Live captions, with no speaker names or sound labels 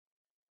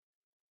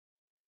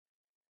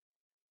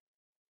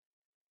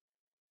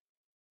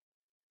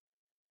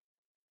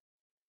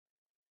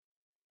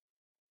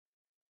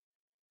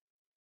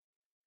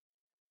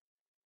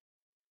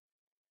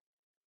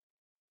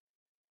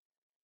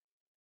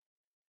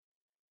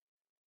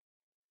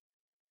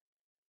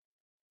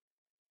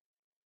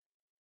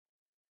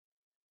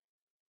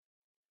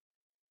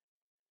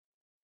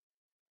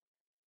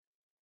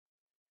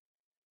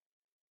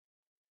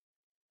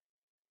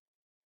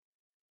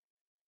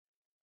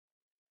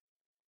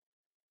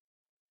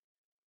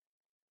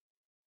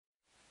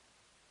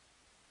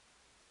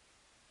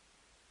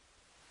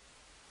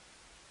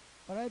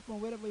right,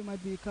 from wherever you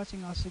might be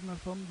catching our signal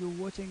from,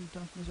 you're watching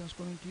transmissions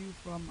coming to you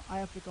from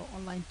iAfrica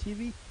Online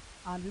TV,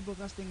 and we're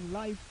broadcasting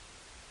live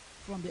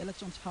from the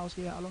Elections House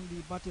here along the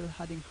Battle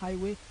Harding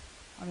Highway.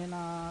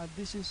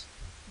 This is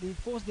the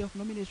fourth day of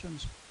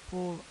nominations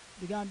for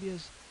the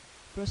Gambia's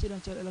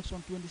presidential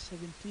election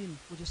 2017,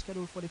 which is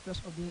scheduled for the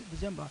 1st of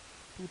December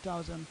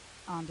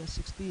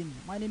 2016.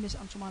 My name is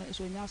Ansumana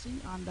Esoyanyasi,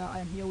 and I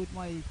am here with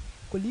my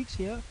colleagues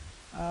here,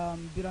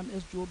 Biram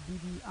S. Job,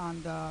 BB,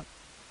 and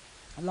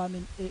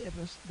Lamin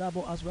AFS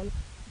Dabo as well.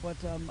 But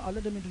I'll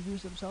let them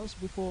introduce themselves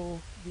before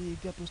we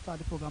get to start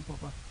the program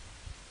proper.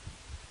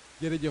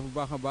 jërëjëf bu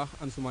baax a baax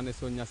Ansumane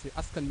Soñasi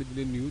askan bi di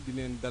leen nuyu di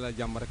leen dalal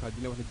jàmm rek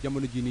di leen wax ne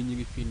jamono ji nii ñu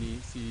ngi fii nii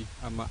si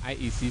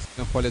IEC su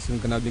ngeen xoolee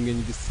suñu gannaaw di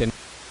ngeen gis seen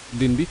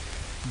lin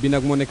bi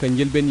nag moo nekk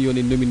njëlbeen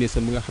yooni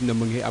nomination bu nga xam ne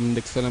mu ngi am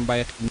ndek solo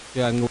mbaye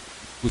nga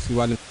bu si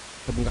wàllu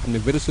bu nga xam ne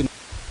very soon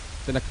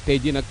te nag tey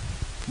ji nag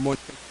moo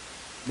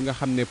bi nga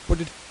xam ne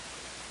politique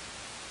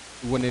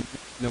wane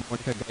ne moo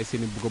nekk gars yi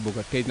seen i bugg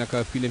a tey nag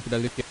fii leen fi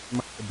daal di tey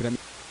Biram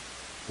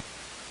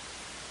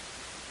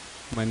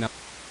may naa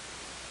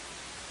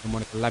moo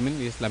nekk Lamine.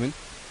 Yes, Lamine.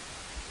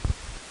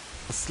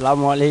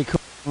 Assalamu alaikum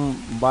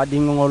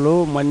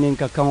badingolo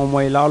maninka kama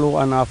moy lalu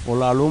ana fo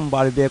lalu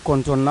mbalbe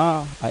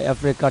kontonna ay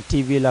Africa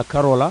TV la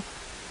Carola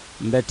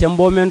mbe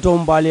tembo mento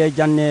mbali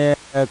janne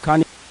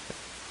kani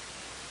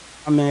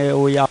ame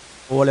o ya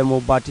wole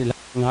mo batil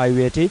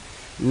hayweti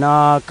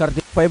na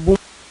carte fay bu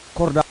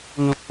korda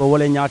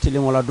wole nyaati li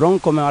ngola dron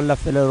comme alla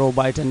felero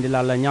baytandi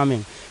la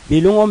nyamen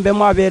bi lungom be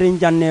mabere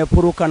janne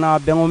pour kana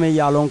be ngome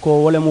yalon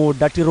ko wole mo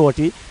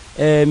datiroti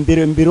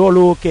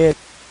mbirolu ke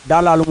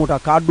dalalu muta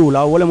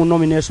kadula wole mo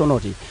nomination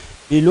oti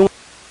ilung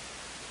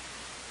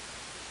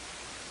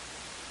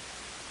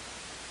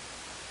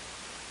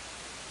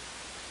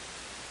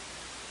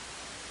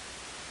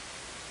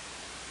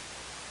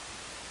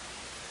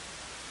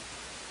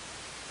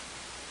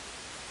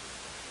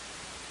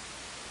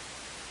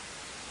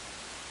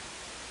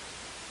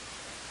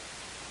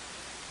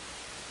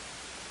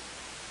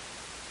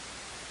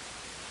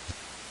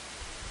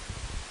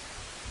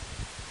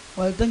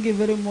Well, thank you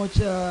very much,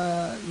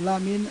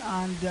 Lamin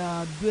and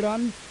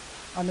Biran.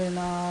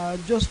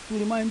 Just to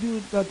remind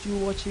you that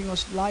you're watching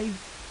us live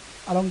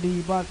along the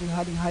Battle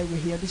Harding Highway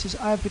here. This is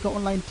iAfrica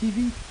Online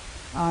TV,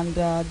 and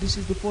this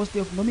is the first day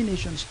of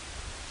nominations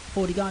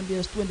for the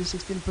Gambia's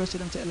 2016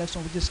 presidential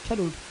election, which is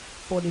scheduled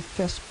for the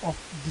 1st of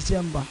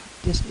December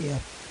this year.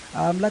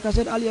 Like I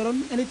said earlier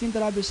on, anything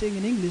that I'll be saying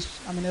in English,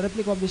 a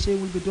replica of the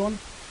same will be done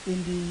in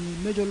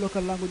the major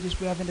local languages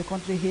we have in the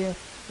country here.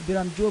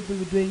 Biram Job will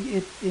be doing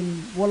it in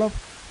Wolof,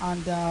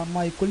 and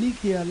my colleague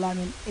here,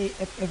 Lamin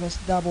AFS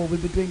Dabo, will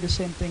be doing the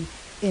same thing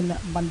in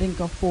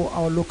Mandinka for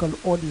our local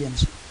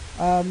audience.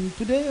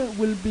 Today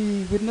we'll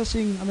be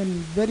witnessing,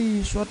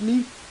 very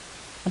shortly,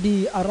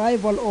 the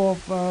arrival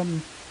of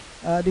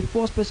the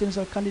first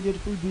presidential candidate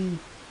who will be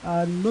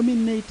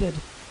nominated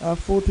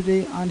for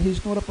today, and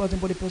he's not a person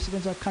but the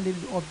presidential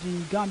candidate of the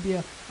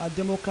Gambia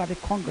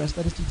Democratic Congress,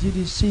 that is the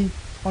GDC,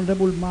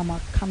 Honorable Mama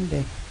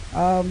Kande.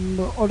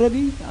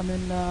 Already,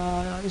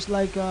 it's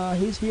like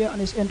he's here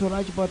and his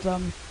entourage, but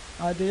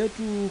they had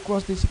to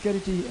cross the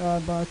security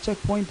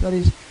checkpoint that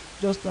is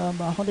just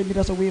 100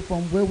 meters away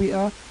from where we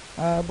are.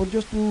 But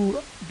just to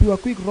do a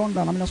quick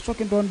rundown, a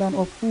shocking rundown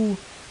of who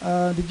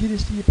the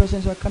GDC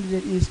presidential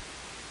candidate is.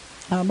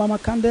 Mama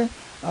Kande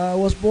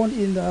was born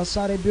in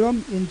Sare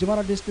Biram in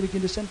Jamara district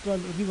in the Central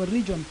River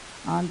region,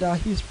 and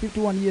he's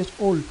 51 years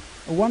old.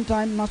 One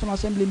time National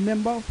Assembly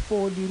member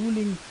for the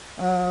ruling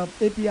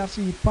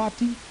APRC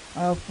party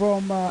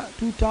from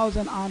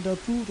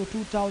 2002 to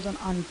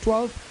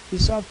 2012. He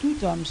served 2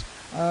 terms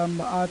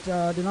at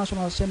the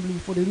National Assembly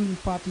for the ruling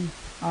party,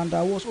 and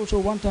was also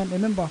one time a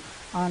member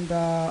and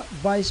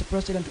vice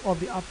president of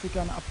the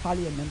African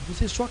Parliament.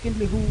 This is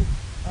shockingly who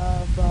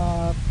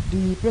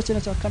the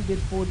presidential candidate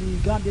for the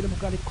Gambia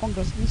Democratic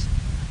Congress is.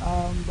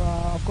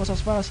 Of course,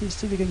 as far as his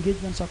civic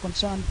engagements are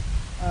concerned,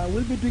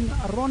 we'll be doing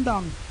a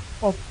rundown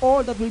of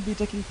all that will be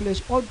taking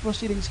place, all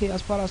proceedings here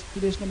as far as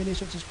today's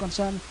nominations is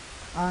concerned,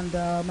 and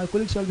my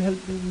colleagues will be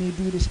helping me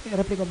do this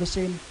replica of the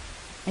same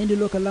in the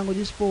local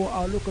languages for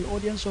our local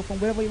audience. So from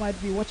wherever you might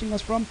be watching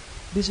us from,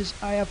 this is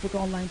iAfrica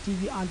Online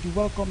TV, and you're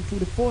welcome to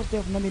the fourth day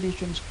of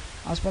nominations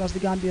as far as the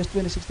Gambia's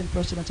 2016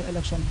 presidential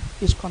election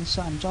is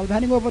concerned. So I'll be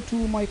handing over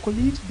to my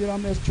colleagues,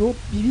 Biram S. Job,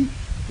 Bibi,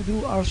 to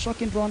do our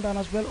shocking rundown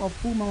as well of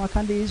who Mama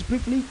Kande is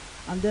briefly,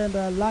 and then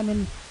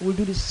Lamin will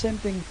do the same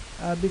thing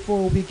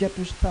before we get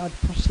to start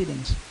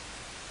proceedings.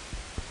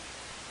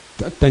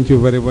 Thank you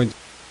very much,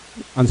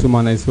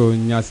 Ansumane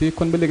Soñasi.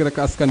 Kon ba léegi rek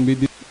askan bi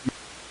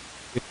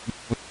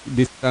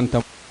di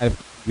santam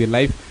bi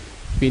live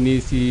fii nii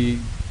si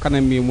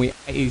kanam mi muy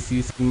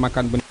IEC si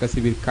makaan bu nekk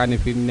si biir kaane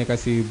fi nekk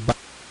si ba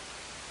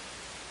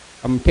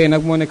tey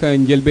nag moo nekk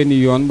njëlbéen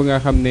yoon bu nga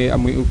xam ne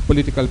amuy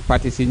political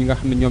parties yi ñi nga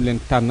xam ne ñoom leen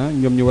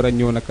tànn ñoom ñu war a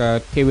ñëw naka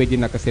teewee ji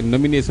naka seen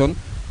nomination,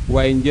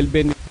 waaye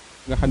njëlbéen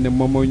nga xam ne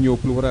moom moo ñëw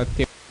pour war a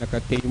teew naka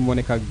tey moo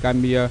nekk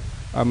Gambia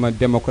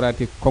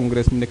Democratic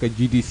Congress mu nekk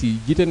GDC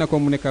jiite na ko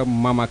mu nekk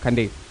Mama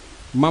Kande.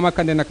 Mama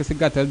Kandeh nag si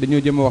gàttal dañoo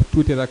jëm a wax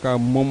tuuti rek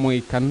moom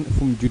mooy kan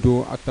fu mu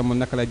juddoo ak tam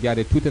naka la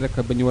jaaree tuuti rek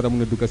ba ñu war a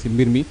mën a dugg si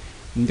mbir mi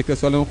njëkk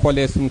soo leen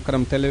xoolee suñu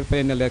kanam télé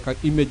fay ne rek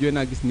image yooyu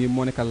naa gis nii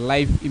moo nekk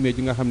live image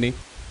yi nga xam ne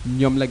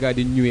ñoom la gaa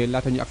di ñëwee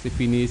laata ñu agsi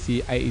fii nii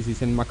si IEC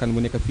seen makkaan bu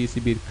nekk fii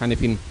si biir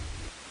Kanifing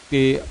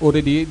te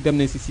already dem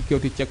nañ si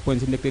security checkpoint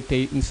si ndekte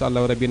tey incha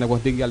allah rabi nag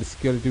wax dëgg yàlla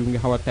security bi nga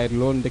xaw a tight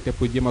lool ndekte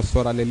pour jéem a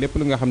sóoraale lépp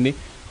lu nga xam ne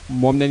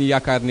moom lañ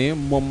yaakaar ne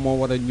moom moo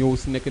war a ñëw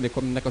si nekk ne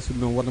comme naka su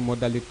noonu war na moo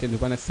daldi ten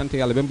ba nag sant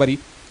yàlla ba mu bëri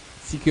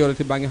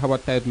security baa ngi xaw a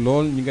tight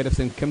lool ñu nga def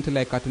seen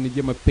kéemtalaay kàttan ni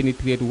jéem a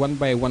pénétrer one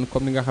by one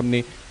comme ni nga xam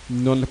ne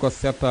noonu la ko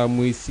certa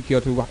muy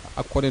security wax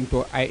according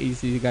to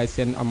IEC gars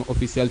seen am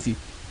officiel si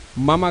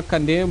Mama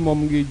Kandeh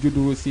moom ngi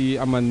juddu si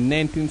ama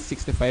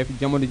 1965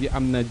 jamono ji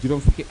am na juróom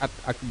fukki at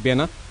ak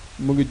benn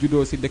mu ngi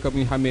juddoo si dëkk bu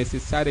ñu xamee si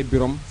Saare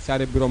Birom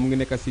mu ngi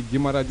nekk si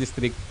Jimara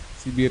district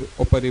si biir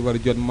Upper River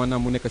John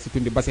maanaam mu nekk si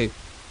Tundi Basse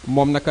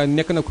moom naka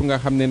nekk na ku nga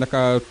xam ne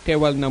naka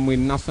teewal na muy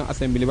National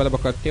Assembly wala ba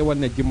ko teewal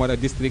na Jimara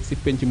district si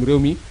pencum réew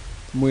mi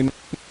muy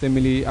National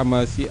Assembly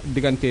ama si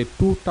diggante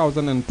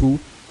 2002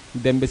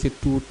 dem ba si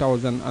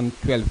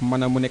 2012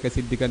 maanaam mu nekk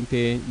si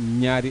diggante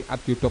ñaari at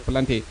yu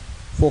toppalante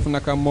foofu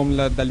naka moom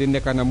la dal di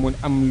nekk na mu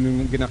am lu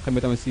gën a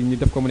xamee tamit si ñu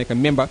def ko mu nekk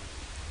member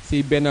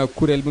si benn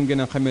kuréel bu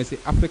ngeen a xamee si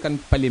African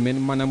Parliament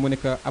maanaam mu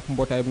nekk ab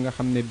mbootaay bu nga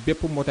xam ne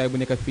bépp mbootaay bu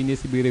nekk fii nii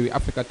si biir réew yi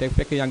Afrique te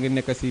fekk yaa ngi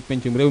nekk si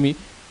pencum réew mi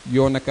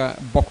yow naka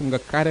bokk nga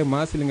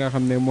carrément si li nga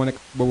xam ne moo nekk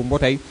boobu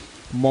mbootaay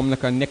moom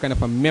naka nekk na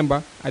fa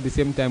member at the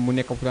same time mu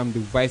nekk fa di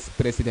vice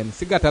président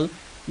si gàttal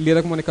lii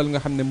rek moo nekk lu nga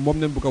xam ne moom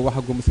lañ bëgg a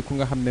waxagum si ku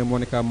nga xam ne moo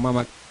nekk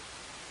Mama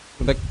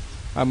rek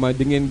ama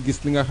di ngeen gis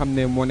li nga xam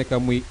ne moo nekk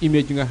muy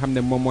image yi nga xam ne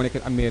moom moo nekk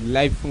amee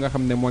live fu nga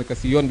xam ne moo nekk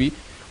si yoon bi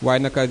waaye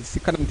naka si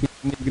kanam tuuti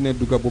ñu gën a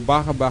dugg bu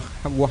baax a baax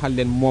waxal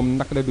leen moom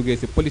naka la duggee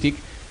si politique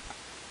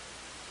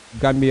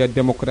Gambia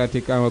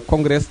Democratic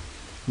Congress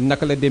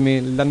naka la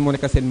demee lan moo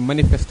nekk seen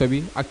manifesto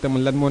bi ak tam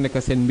lan moo nekk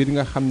seen mbir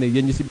nga xam ne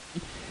yéen ñi si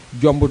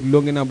jombut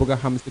loo ngeen a bëgg a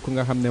xam si ku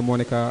nga xam ne moo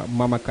nekk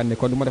Mama Kandeh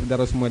kon du ma def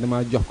dara su mooy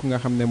dama jox ku nga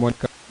xam ne moo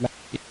nekk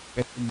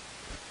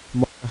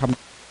moo nga xam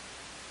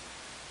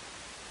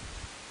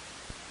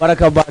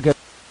baraka bake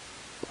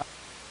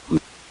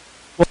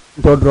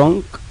to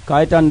drong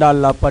kaitan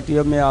dalla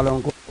patio me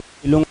alon ko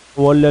ilung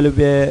wollelu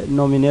be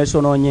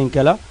nomination o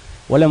nyinkela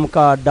wolem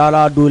ka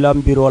dala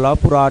dulam birola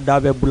pura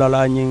dabe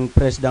bulala nyin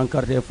president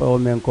carte fo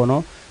men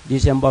kono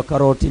December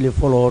karoti li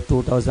follow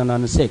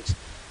 2006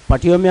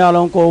 patio me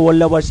alon ko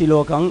wolle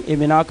basilo kan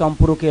emina kan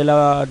pour que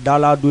la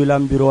dala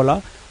dulam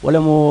birola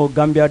wolem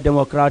Gambia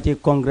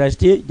Democratic Congress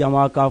ti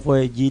jama ka fo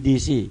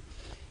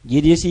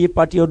GDC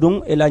patio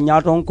dung ila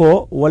nyaton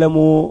ko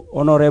wolemu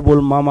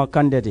honorable Mama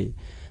Kandeh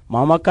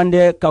Mama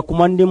Kandeh ka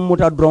kumandim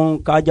muta drong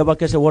ka jaba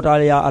kese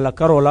wotale ya ala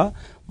karola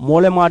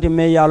mole mati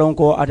me yalon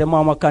ko ate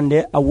Mama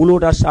Kandeh a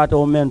wuluta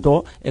sato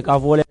mento e ka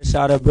vole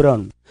Saare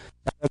Birom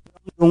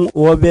dung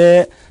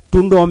wobe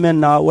tundo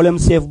menna wolem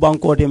safe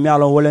bankoti me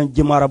yalon wolem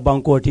Jimara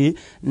bankoti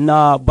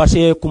na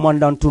base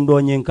kumandan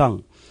tundo nyinkang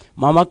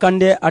Mama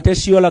Kandeh ate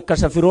siola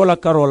kasafirola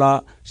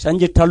karola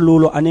sanji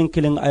tallulu anin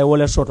killing ay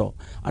wole soto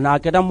ana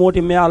keta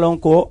moti me alon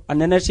ko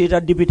anene sita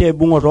député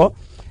bungoto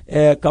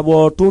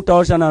kabo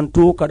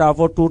 2002 kada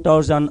fo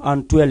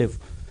 2012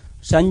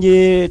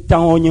 sanji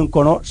tango nyin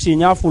kono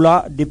sinya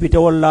fula député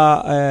wala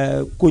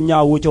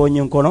kunya wucho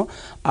nyin kono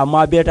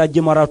amma beta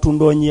Jimara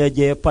tundo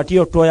nyeje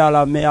patio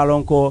toyala me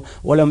alon ko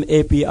wolem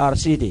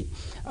APRCT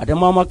ate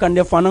Mama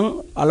Kandeh fanan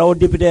alaw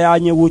député ya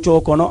nye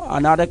wucho kono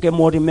anata ke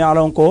moti me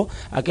alon ko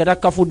aketa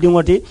kafu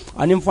dingoti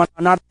anim fan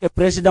anata ke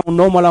president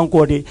normal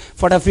ko di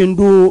fata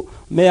findu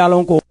me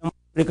alon ko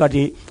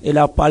rikati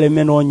ila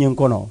parlement o nyin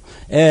kono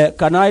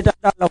kana ita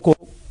dala ko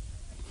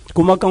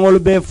kuma kangol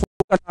be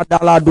fukata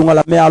dala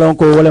dungala me alon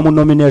ko wala mu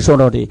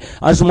nomination odi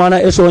asmana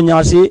eso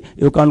nyasi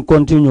you can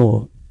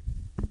continue.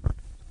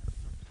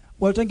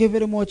 Well, thank you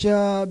very much,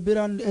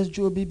 Biran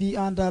SJOBB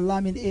and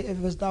Lamin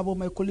AFS Dabo,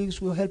 my colleagues,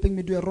 who are helping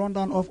me do a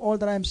rundown of all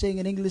that I'm saying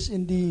in English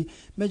in the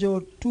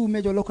two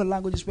major local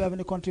languages we have in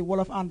the country,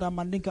 Wolof and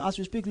Mandinka. As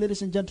we speak,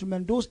 ladies and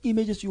gentlemen, those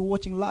images you're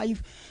watching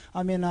live,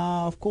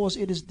 of course,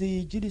 it is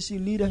the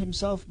GDC leader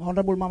himself,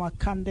 Honorable Mama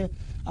Kandeh,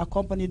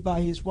 accompanied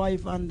by his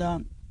wife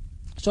and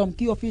some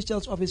key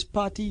officials of his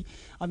party,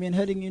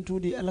 heading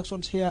into the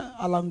elections here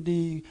along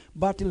the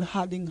Battle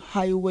Harding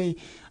Highway,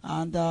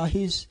 and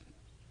he's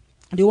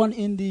the one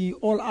in the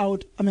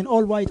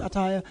all-white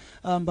attire,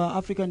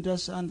 African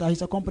dress, and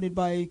he's accompanied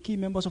by key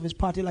members of his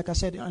party, like I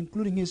said,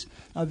 including his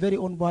very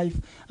own wife.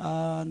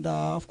 And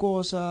of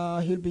course,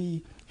 he'll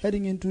be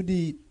heading into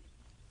the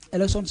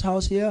elections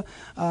house here.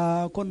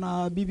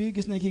 Kona bibi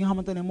gis na ki nga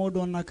xamantene mo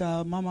don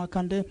naka Mama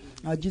Kandeh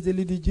jité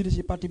li di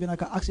GDC parti bi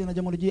naka aksi na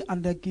jamono ji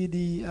and ak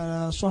di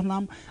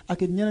soxnam ak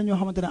ñeneen ñoo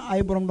xamantene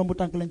ay borom ndombu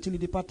tank lañ ci li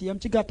di parti yam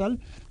ci gatal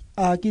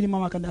ki di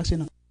Mama Kandeh aksi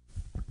na.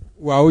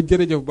 waaw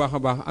jërëjëf bu baax a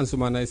baax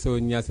Ansumana Sow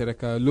Niasse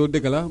rek loolu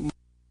dëgg la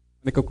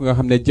nekk ku nga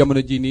xam ne jamono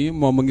ji nii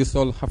moom mu ngi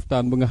sol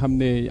xaftaan bu nga xam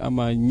ne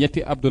ama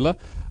ñetti abdu la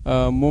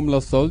moom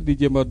la sol di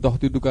jéem a dox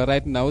di dugg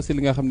right now si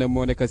li nga xam ne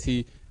moo nekk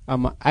si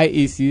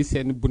IEC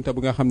seen bunta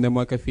bu nga xam ne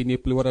moo ko fii nii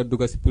pour war a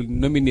dugg si pour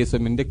nomination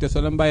bi ndekte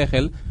soo leen bàyyi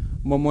xel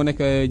moom moo nekk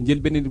njël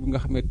benn bu nga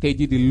xam ne tey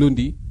jii di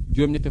lundi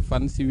juróom-ñetti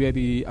fan si weer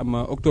yi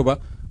octobre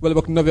wala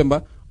boog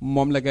novembre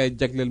moom la ngay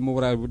jagleel mu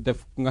war a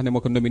def ku nga xam ne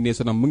moo ko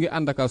nomination am mu ngi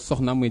ànd ak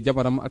soxna muy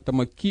jabaram ak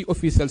tama kii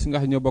officiel si nga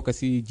xam ne ñoo bokk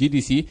si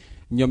GDC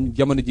ñoom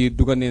jamono ji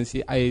dugga neen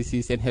si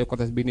IEC seen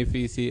headquarters bi ni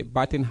fii si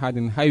Batin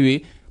Harding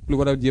Highway pour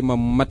war a jéem a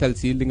matal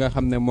si li nga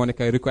xam ne moo nekk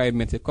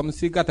requirement comme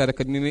si gàttal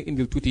rek ni leen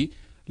indil tuuti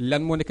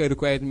lan moo nekk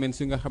requirement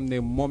si nga xam ne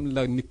moom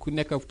la nit ku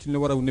nekk ci la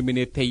war a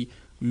nominer tey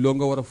loo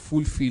nga war a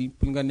fulfill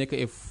pour nga nekk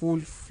a full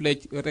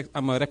fledged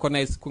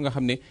recognize ku nga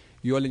xam ne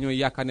yoo la ñoo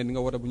yaakaar ne di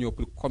nga war a bu ñëw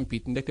pour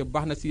compete ndaxte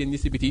baax na si yéen ñi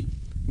si biti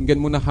ngeen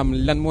mun a xam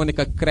lan moo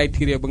nekk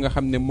criteria ba nga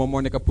xam ne moom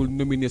moo nekk pour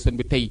nomination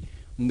bi tey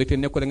ndaxte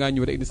nekko da ngaa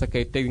ñëw rek indi sa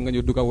kay tey nga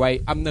ñëw dugga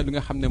waaye am na lu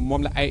nga xam ne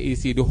moom la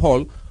IEC di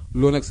xool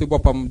loolu nag si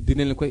boppam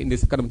dinañ leen koy indi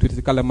si kanam tuuti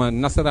si kalama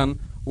nasaraan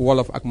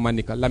wolof ak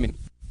manika Lamin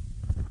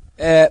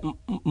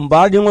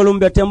mbaadiŋolum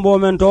be tembo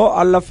men to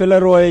alla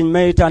felero e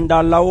maytanda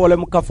alla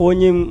wolem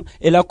kafoñin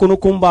ila kunu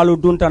kumbalu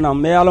duntana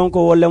me alon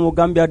ko wolemu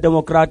Gambia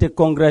Democratic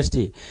Congress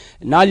ti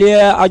nali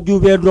a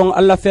jube don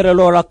alla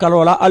ferelo la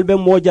kalola albe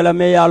mojala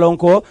me alon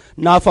ko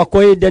nafa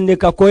koy dendi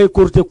ka koy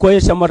kurti koy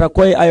samata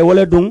koy ay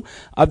wole dum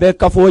abe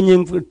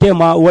kafoñin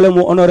tema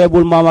wolemu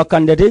honorable Mama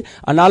Kandeti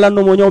anala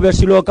no mo nyobe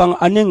silo kan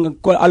anin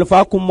ko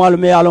alfa kummal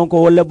me alon ko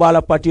wolle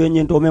bala patio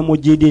nyin to me mo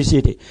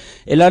GDC ti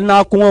ila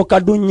na ko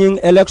kadu nyin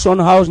election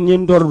house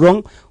nyin dor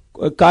dong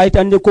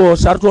kayitandi ko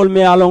sartol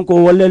me alon ko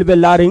wollel be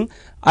laring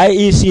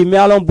IEC me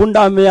alon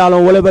bunda me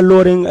alon wole be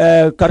loring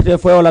carte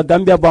foyo la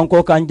Gambia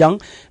banko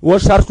kanjang wo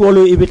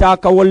sartolu ibita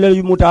ka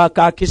wollel muta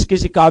ka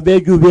kiskisi ka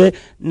be jube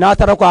na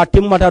tara ko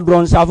timmata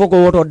dron safo ko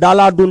woto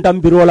dala dundam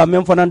birola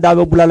même fanan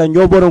dabe bulala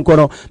nyoboron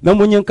kono même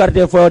munyin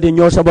carte foyo de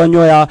nyo saba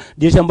nyoya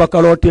December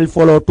kalo till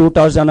follow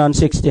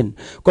 2016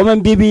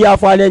 comme bibi ya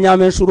faale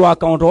nyame suru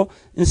accounto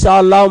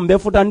inshallah mbe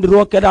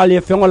futandiro kedal ye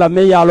fengola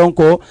me yalon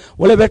ko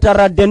wole be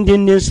tara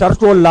dendin ni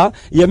sartol la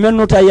ye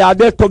menuta ya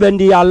be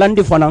tobendi ya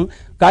landi fanan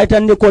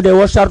kaytandi ko de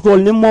wo sartol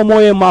nim momo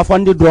e ma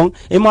fandi don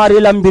e mari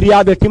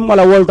lambiriabe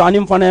timmala wolto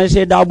anim fana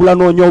se dabula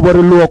no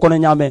nyobori luwo kono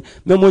nyame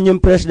memo nyim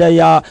president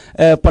ya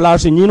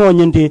place nyino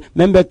nyinti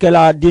membe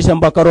kala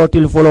December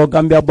karotil folo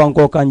Gambia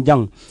banko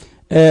kanjang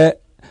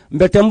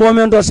mbe tembo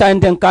men do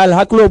sainten kal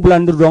haklo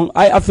bulandir don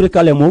ay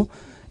Africa lemu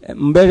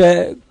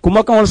mbe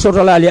kuma kan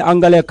sotola ali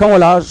angale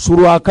kangola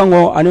surwa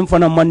kango anim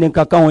fana mandin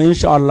ka kango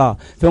inshallah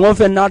fe ngon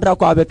fe nata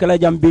ko abe kala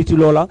jam biti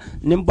lola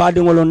nim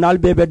badi ngolo nal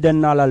bebe den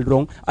nalal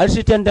drong al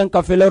sitenden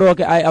ka fele roke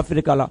ay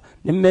Africa la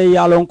nim me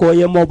yalon ko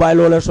ye mobile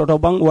lola soto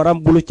bang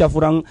waram bulu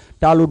chafurang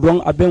talu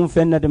drong abeng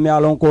fennete me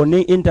yalon ko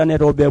ni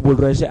internet o be bul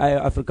rese ay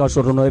Africa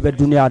soto no be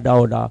dunia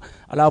dawda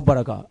ala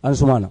baraka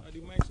ansumana.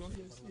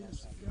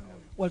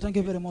 Well, thank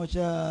you very much,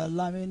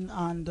 Lamin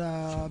and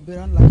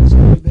Biran. Like I said,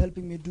 will be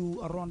helping me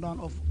do a rundown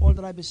of all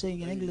that I'll be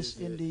saying in English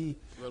in the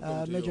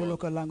major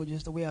local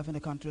languages that we have in the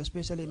country,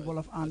 especially in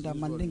Wolof and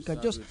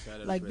Mandinka. Just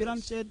like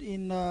Biran said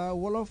in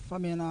Wolof,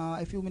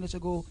 a few minutes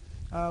ago,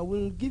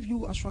 we'll give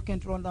you a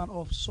shocking rundown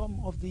of some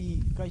of the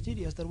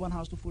criteria that one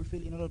has to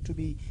fulfill in order to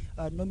be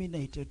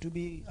nominated,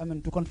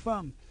 to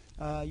confirm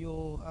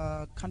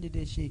your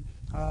candidacy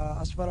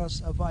as far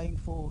as vying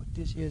for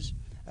this year's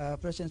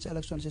president's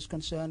elections is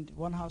concerned.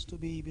 One has to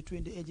be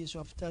between the ages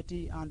of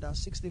 30 and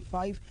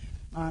 65,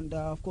 and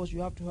of course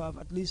you have to have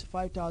at least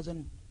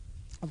 5,000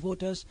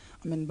 voters.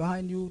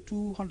 Behind you,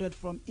 200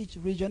 from each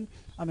region.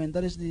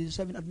 That is the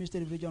 7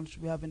 administrative regions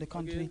we have in the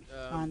country,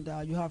 and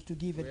you have to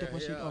give a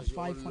deposit of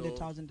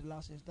 500,000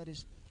 dollars. That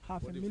is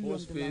 $500,000. For the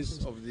first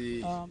phase of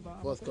the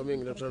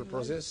forthcoming electoral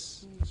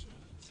process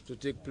to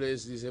take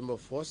place December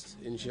 1st,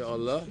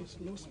 inshallah.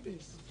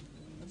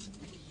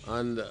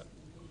 And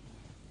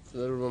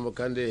Honorable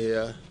Makande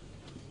here,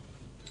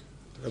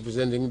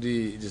 representing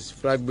this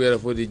flag bearer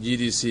for the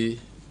GDC.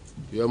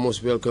 You are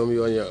most welcome,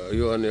 you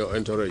and your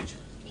entourage.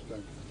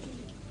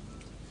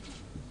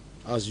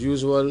 As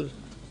usual,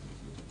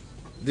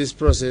 this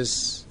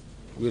process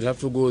will have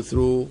to go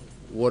through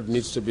what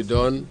needs to be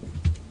done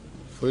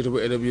for you to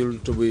be eligible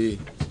to be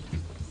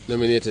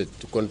nominated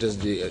to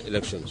contest the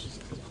elections.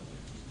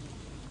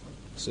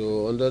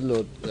 So on that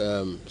note,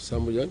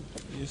 Sambujan,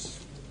 yes.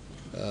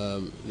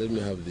 Let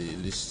me have the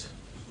list.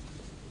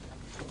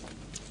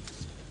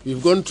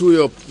 We've gone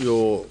through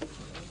your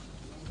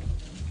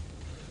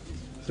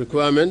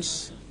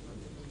requirements,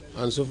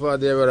 and so far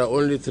there were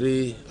only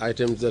 3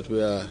 items that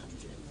were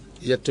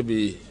yet to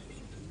be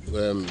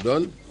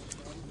done.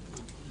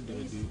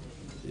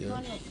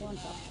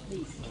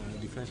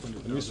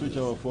 We switch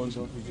our phones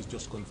off, we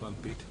just confirm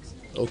it.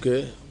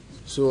 Okay,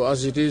 so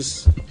as it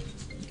is,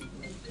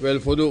 well,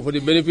 for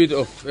the benefit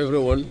of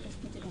everyone,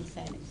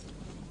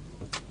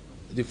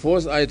 the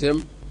first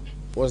item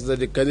was that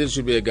the candidate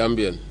should be a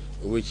Gambian,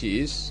 which he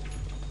is.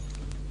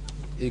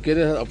 He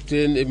cannot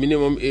obtain a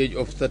minimum age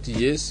of 30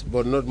 years,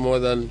 but not more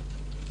than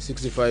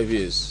 65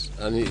 years,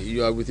 and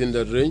you are within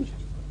that range.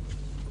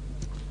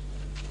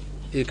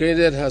 A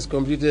candidate has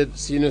completed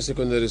senior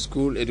secondary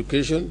school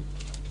education.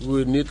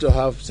 We need to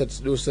have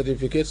those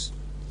certificates.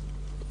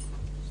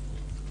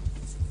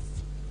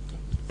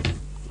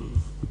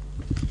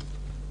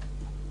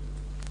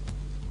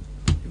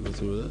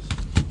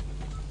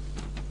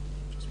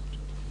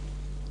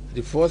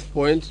 The fourth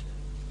point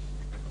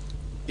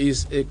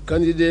is a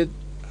candidate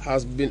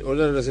has been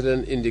already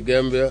resident in the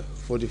Gambia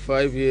for the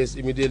 5 years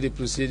immediately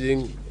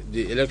preceding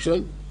the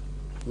election,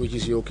 which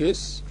is your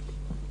case.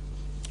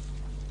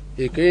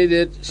 A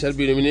candidate shall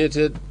be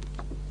nominated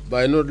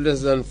by not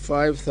less than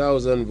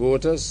 5,000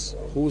 voters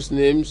whose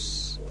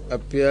names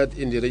appeared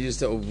in the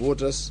register of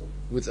voters,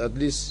 with at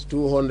least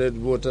 200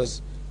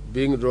 voters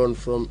being drawn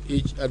from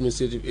each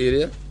administrative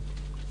area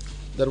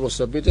that was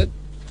submitted.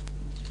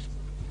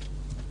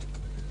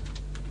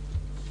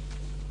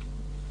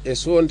 A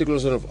sworn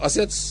declaration of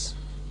assets,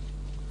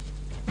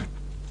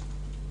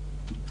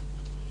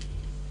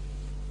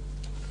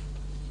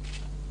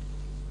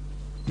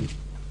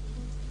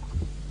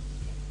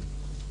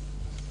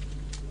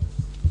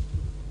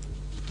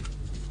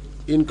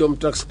 income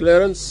tax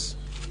clearance,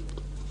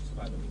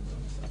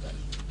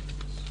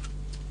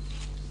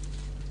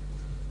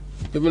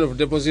 payment of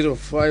deposit of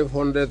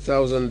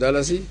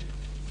 $500,000.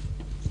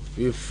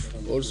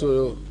 We've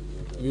also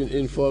been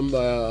informed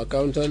by our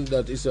accountant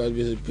that it has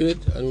been paid,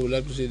 and we would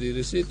like to see the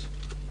receipt.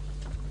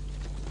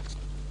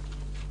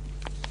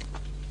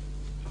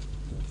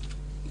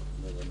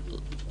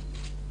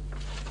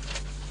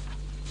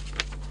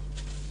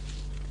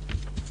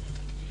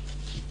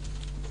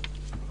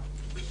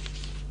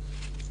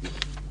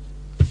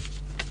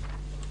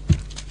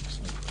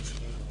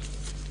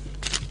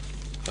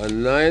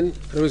 And 9,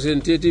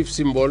 representative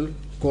symbol,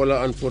 color,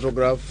 and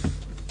photograph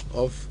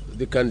of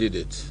the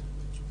candidate.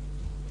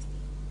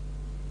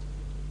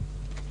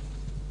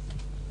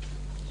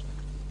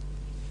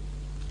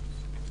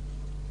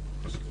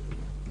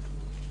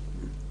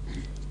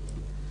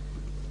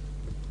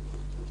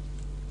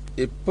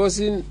 A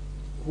person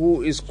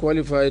who is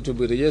qualified to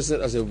be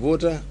registered as a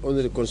voter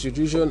under the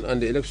Constitution and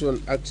the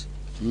Election Act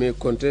may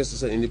contest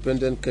as an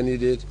independent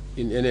candidate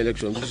in any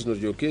election. This is not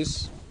your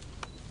case.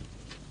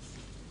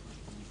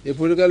 A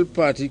political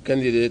party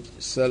candidate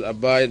shall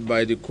abide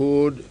by the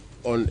Code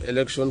on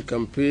Election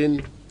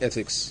Campaign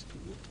Ethics,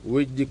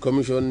 which the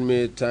Commission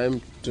may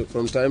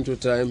from time to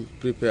time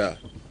prepare.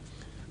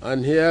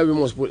 And here we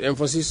must put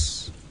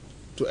emphasis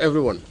to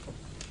everyone.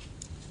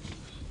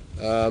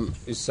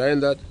 It's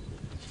signed that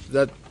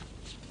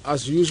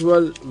as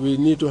usual we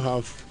need to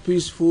have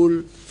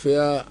peaceful,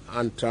 fair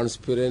and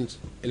transparent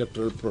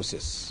electoral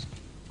process.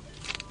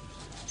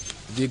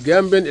 The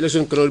Gambian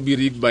election cannot be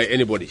rigged by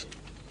anybody.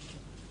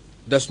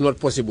 That's not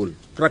possible.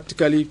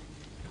 Practically,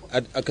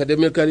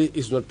 academically,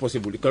 it's not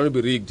possible. It cannot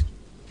be rigged.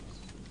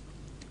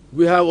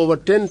 We have over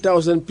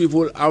 10,000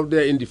 people out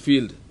there in the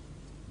field.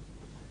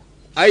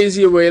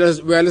 IEC were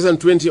less than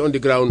 20 on the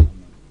ground.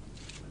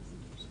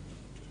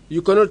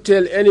 You cannot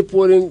tell any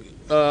polling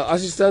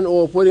assistant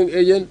or polling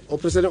agent or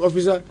presiding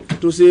officer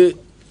to say,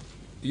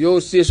 your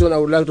station, I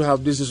would like to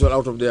have this station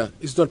out of there.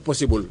 It's not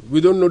possible.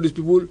 We don't know these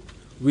people.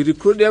 We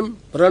recruit them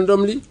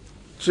randomly,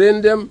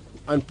 train them,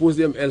 and post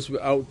them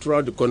elsewhere out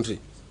throughout the country.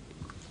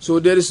 So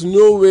there is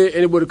no way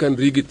anybody can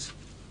rig it.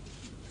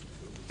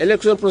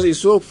 Election process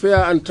is so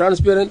fair and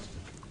transparent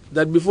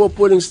that before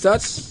polling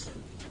starts,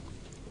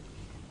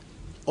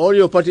 all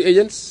your party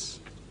agents,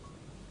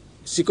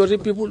 security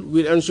people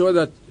will ensure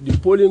that the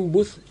polling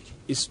booth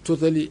is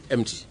totally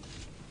empty.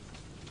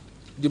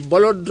 The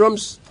ballot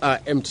drums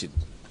are emptied.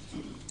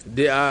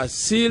 They are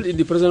sealed in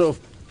the presence of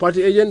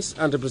party agents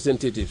and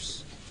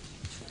representatives.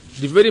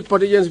 The very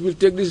party agents will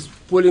take these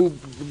polling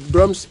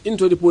drums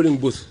into the polling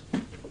booth.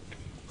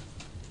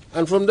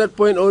 And from that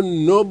point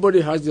on,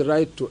 nobody has the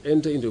right to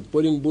enter into the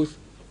polling booth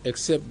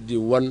except the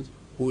one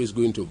who is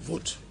going to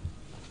vote.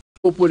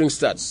 Before polling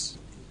starts,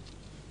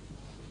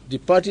 the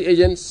party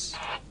agents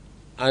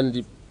and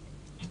the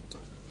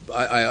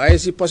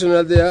IEC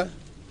personnel there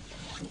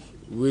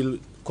will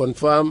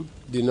confirm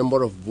the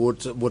number of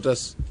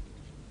voters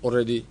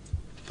already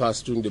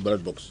passed through the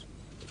ballot box.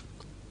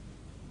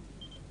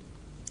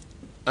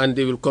 And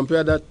they will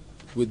compare that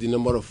with the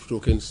number of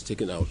tokens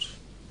taken out.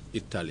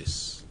 It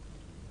tallies.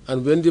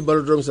 And when the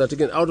ballot drums are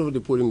taken out of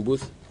the polling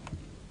booth,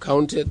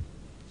 counted,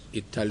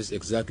 it tallies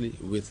exactly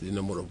with the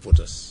number of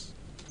voters.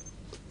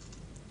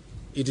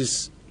 It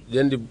is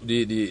then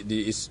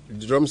the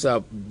drums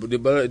are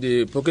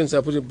the tokens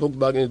are put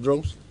back in the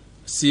drums,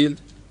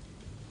 sealed,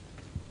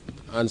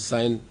 and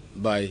signed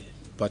by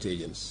party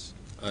agents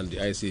and the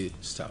IEC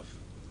staff.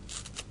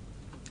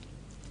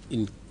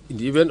 In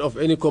the event of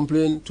any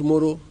complaint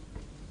tomorrow,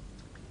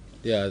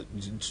 their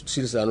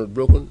seals are not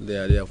broken. They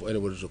are there for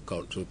anybody to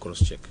count, to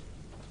cross-check.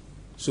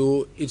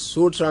 So it's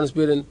so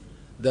transparent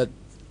that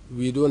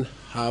we don't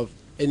have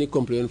any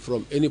complaint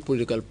from any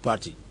political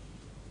party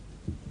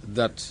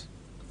that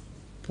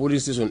polling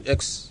station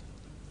X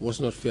was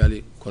not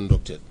fairly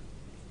conducted.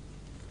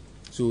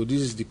 So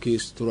this is the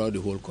case throughout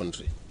the whole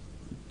country.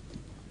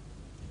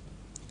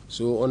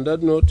 So on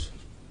that note,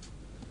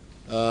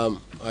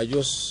 I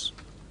just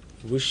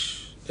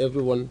wish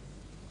everyone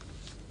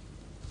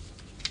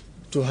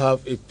to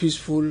have a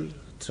peaceful,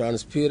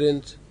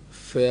 transparent,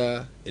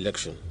 fair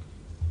election.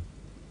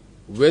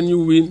 When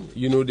you win,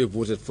 you know they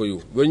voted for you.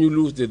 When you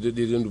lose, they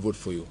didn't vote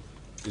for you.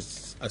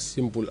 It's as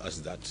simple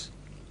as that.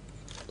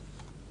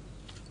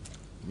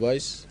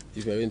 Vice,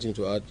 if you have anything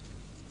to add.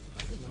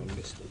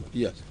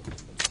 Yeah.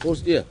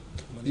 Also, yeah.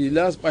 The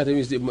last item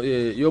is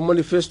your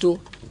manifesto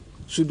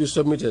should be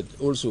submitted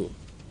also.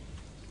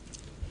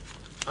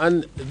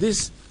 And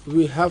this,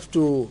 we have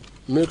to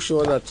make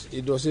sure that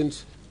it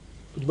doesn't,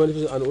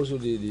 and also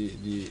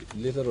the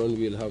later on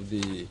we'll have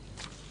the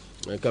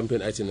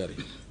campaign itinerary.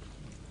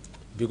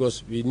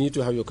 Because we need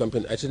to have your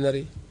campaign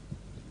itinerary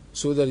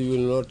so that you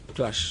will not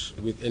clash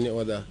with any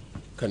other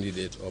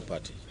candidate or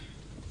party.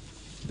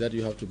 That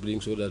you have to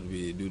bring so that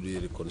we do the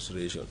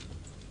reconciliation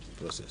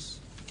process.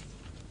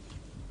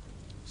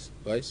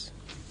 Vice?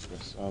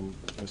 Yes,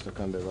 Mr.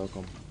 Kande,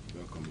 welcome.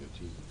 Welcome, your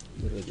team.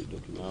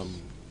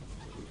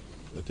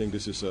 I think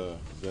this is a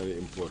very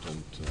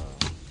important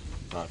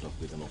part of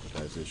the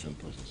democratization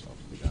process of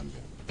the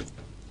Gambia.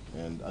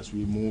 And as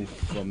we move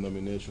from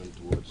nomination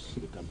towards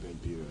the campaign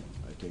period,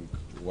 I think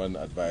one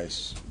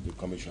advice the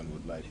Commission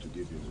would like to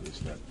give you is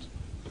that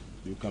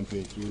you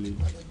campaign freely,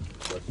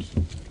 but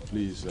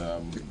please,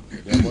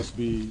 there must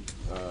be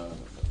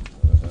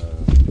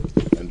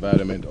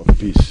environment of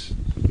peace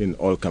in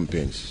all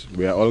campaigns.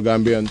 We are all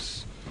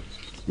Gambians.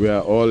 We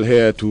are all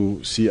here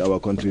to see our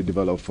country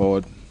develop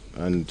forward.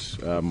 And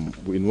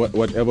in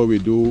whatever we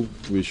do,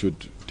 we should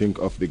think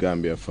of the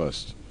Gambia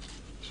first.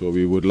 So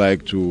we would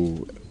like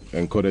to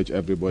encourage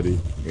everybody,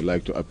 we'd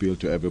like to appeal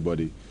to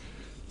everybody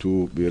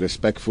to be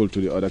respectful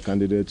to the other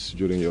candidates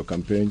during your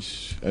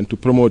campaigns and to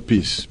promote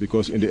peace,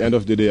 because in the end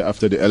of the day,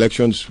 after the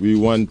elections, we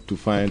want to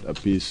find a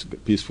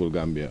peaceful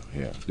Gambia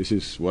here. This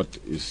is what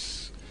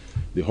is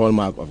the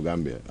hallmark of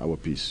Gambia, our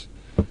peace.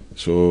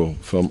 So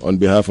on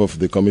behalf of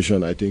the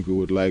Commission, I think we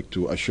would like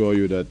to assure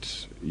you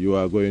that you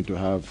are going to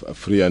have a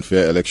free and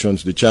fair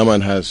elections. The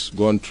chairman has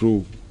gone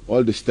through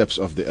all the steps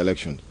of the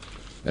election,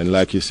 and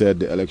like he said,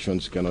 the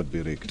elections cannot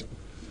be rigged.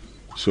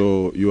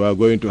 So you are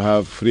going to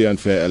have free and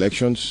fair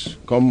elections.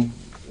 Come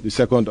the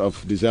 2nd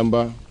of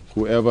December,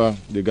 whoever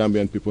the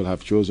Gambian people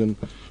have chosen,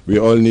 we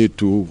all need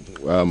to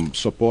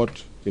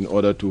support in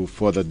order to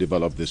further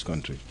develop this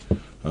country.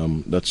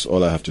 That's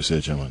all I have to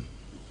say, Chairman.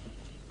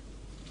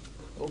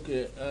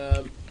 Okay.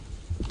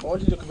 All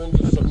the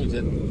documents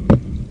submitted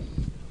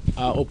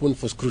are open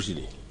for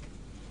scrutiny.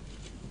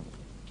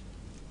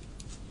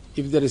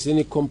 If there is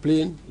any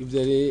complaint, if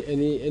there is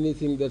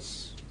anything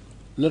that's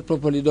not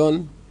properly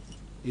done,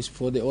 is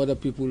for the other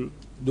people,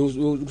 those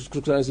who are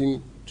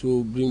scrutinizing,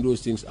 to bring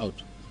those things out.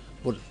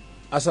 But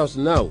as of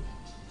now,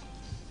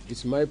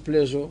 it's my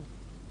pleasure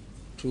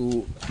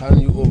to hand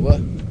you over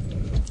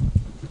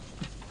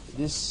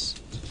this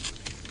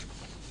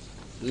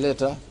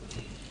letter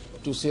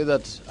to say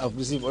that I've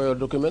received all your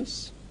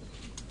documents,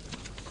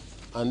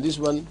 and this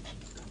one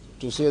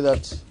to say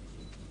that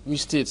we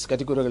states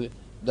categorically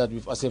that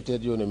we've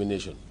accepted your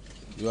nomination.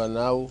 You are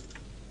now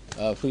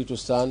free to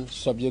stand,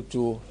 subject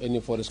to any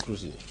further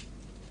scrutiny.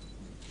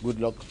 Good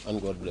luck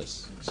and God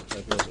bless.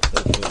 Thank you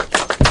very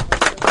much.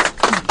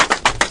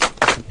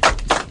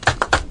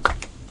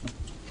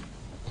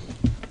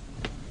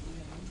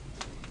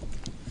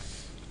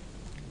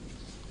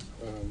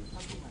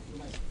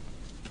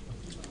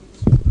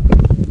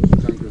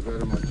 Thank you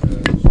very much,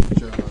 Mr.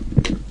 Chairman.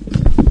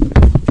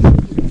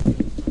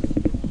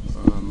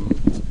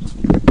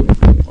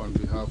 On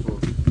behalf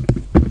of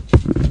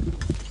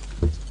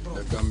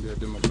the Gambia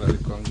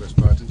Democratic Congress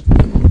Party,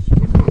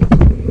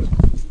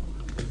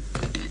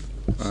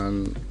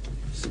 and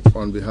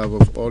on behalf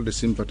of all the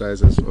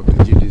sympathizers of the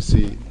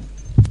GDC,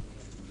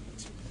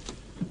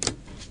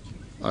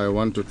 I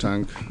want to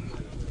thank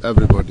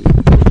everybody,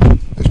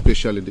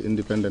 especially the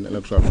Independent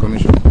Electoral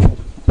Commission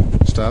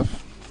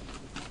staff,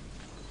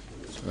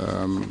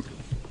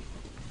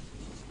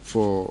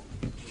 for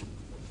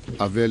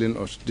availing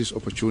us this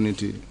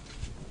opportunity,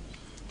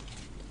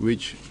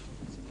 which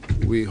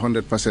we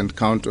 100%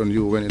 count on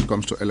you when it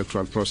comes to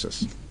electoral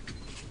process.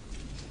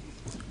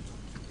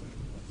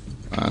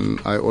 And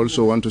I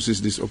also want to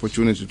seize this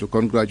opportunity to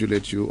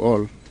congratulate you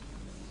all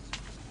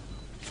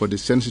for the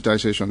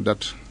sensitization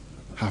that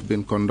have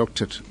been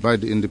conducted by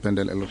the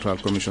Independent Electoral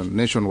Commission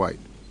nationwide.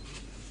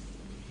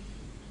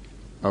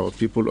 Our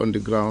people on the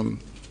ground,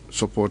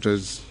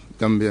 supporters,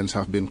 Gambians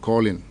have been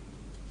calling,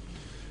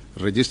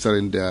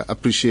 registering their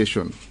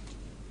appreciation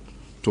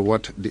to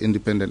what the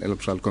Independent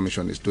Electoral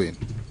Commission is doing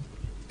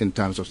in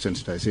terms of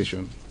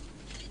sensitization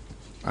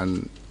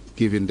and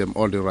giving them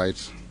all the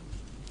rights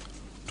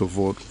to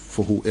vote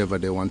for whoever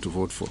they want to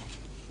vote for.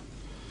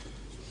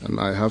 And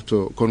I have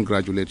to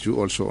congratulate you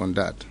also on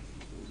that.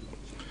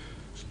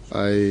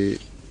 I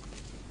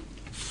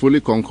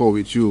fully concur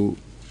with you.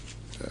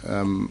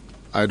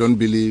 I don't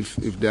believe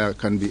if there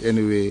can be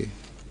any way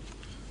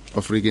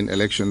of rigging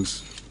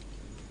elections,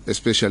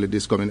 especially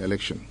this coming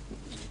election,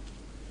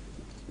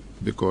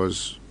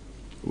 because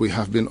we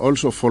have been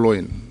also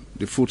following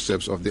the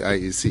footsteps of the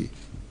IEC.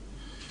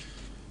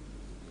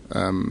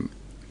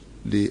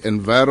 The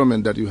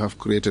environment that you have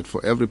created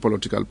for every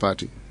political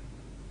party.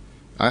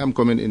 I am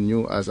coming in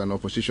new as an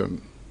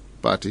opposition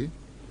party,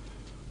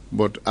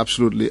 but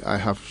absolutely I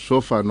have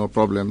so far no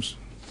problems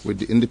with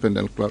the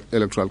Independent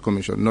Electoral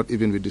Commission, not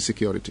even with the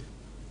security.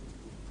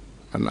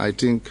 And I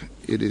think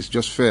it is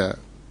just fair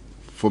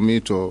for me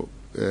to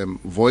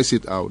voice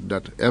it out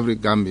that every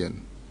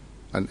Gambian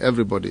and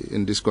everybody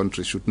in this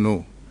country should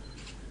know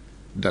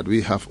that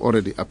we have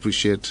already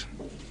appreciated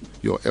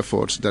your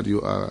efforts that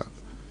you are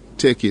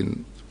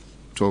taking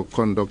to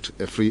conduct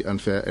a free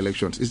and fair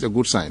elections. It's a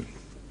good sign.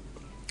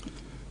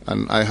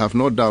 And I have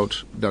no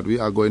doubt that we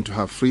are going to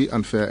have free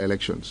and fair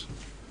elections.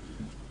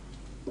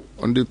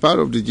 On the part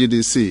of the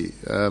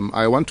GDC,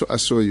 I want to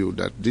assure you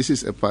that this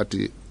is a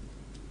party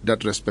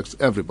that respects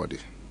everybody.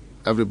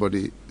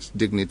 Everybody's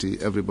dignity,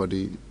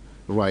 everybody's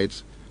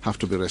rights have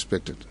to be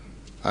respected.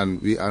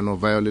 And we are no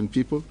violent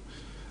people.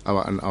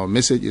 Our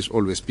message is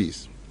always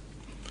peace.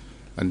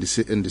 And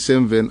in the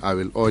same vein, I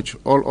will urge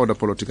all other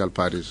political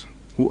parties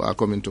who are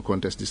coming to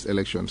contest these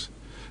elections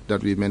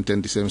that we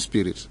maintain the same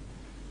spirit.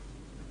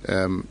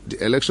 The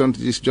election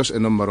is just a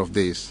number of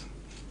days,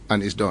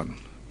 and it's done.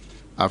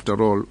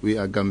 After all, we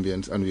are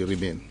Gambians and we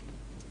remain.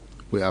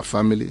 We are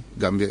family.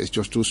 Gambia is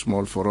just too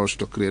small for us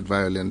to create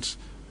violence,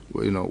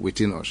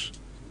 within us.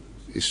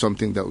 It's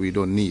something that we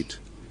don't need.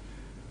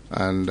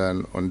 And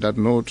on that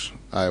note,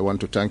 I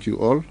want to thank you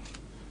all,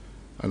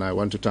 and I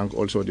want to thank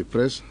also the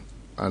press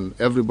and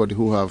everybody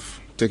who have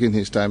taken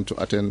his time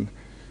to attend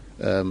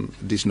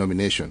this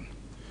nomination.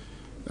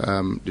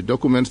 The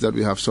documents that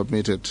we have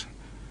submitted,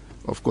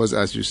 of course,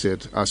 as you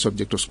said, are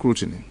subject to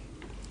scrutiny.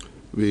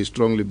 We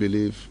strongly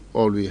believe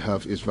all we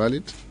have is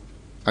valid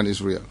and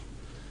is real.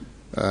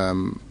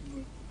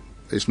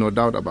 There's no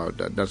doubt about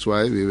that. That's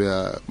why we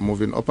were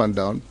moving up and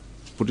down,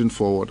 putting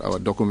forward our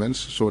documents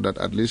so that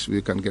at least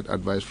we can get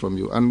advice from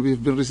you. And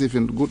we've been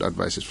receiving good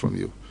advices from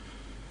you.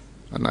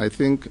 And I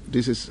think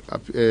this is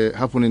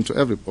happening to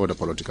every other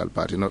political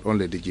party, not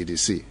only the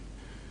GDC.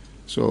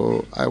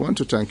 So I want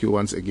to thank you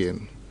once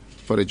again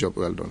for a job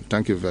well done.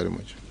 Thank you very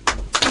much.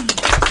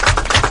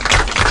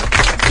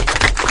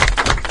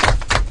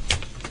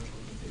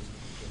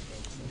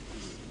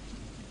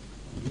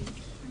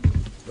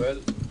 Well,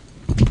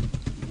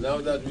 now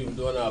that we've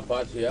done our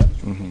part here,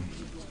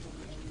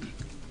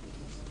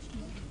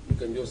 we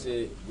can just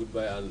say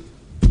goodbye and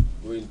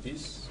go in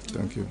peace.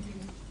 Thank you.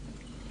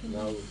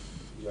 Now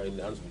you are in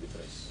the hands of the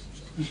press.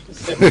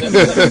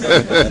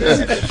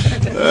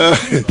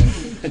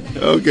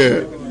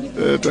 Okay.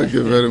 Thank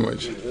you very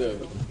much. Yeah.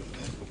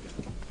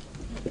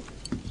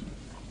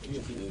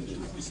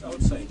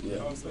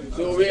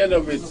 So we end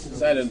up with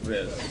silent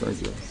prayers.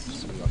 Thank you.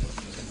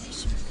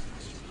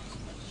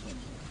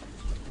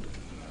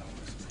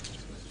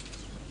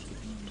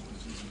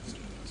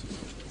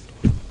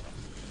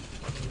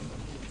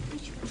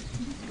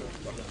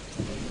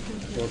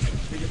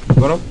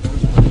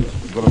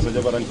 Goro sa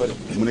jabaran ko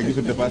mu ne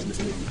gisul dépasse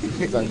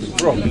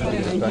bro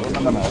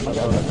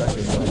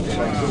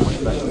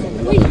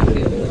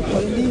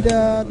Well, indeed,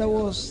 that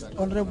was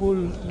Honorable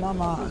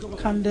Mama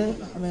Kande,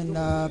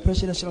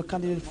 presidential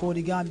candidate for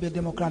the Gambia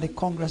Democratic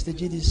Congress, the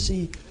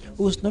GDC,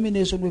 whose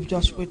nomination we've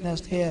just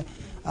witnessed here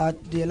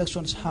at the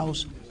elections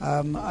house,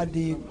 at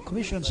the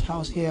commission's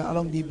house here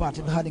along the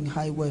Barton Harding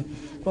Highway.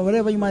 From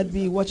wherever you might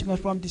be watching us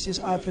from, this is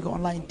Africa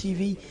Online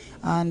TV,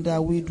 and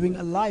we're doing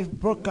a live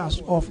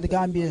broadcast of the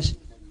Gambia's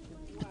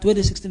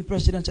 2016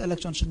 presidential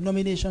elections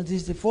nominations.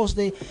 This is the first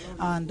day,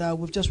 and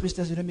we've just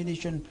witnessed the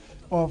nomination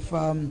of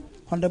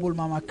Honorable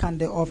Mama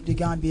Kande of the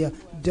Gambia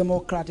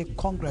Democratic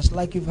Congress.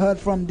 Like you've heard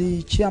from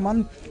the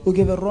chairman, who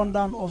gave a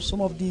rundown of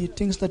some of the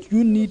things that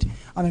you need,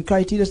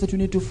 criteria that you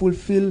need to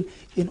fulfill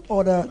in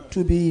order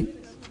to be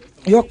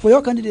for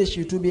your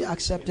candidacy to be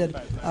accepted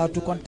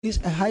to contest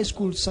a high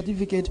school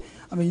certificate.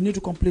 You need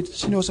to complete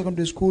senior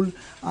secondary school,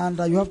 and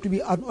you have to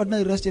be an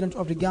ordinary resident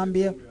of the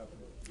Gambia.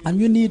 And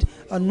you need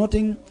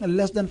nothing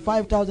less than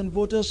 5,000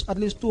 voters, at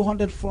least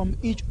 200 from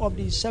each of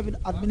the 7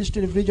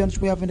 administrative regions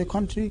we have in the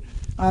country.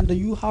 And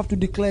you have to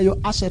declare your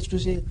assets to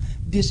say,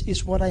 this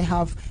is what I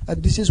have,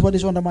 this is what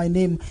is under my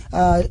name.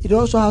 It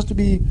also has to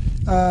be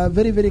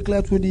very, very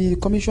clear to the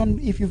commission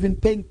if you've been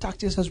paying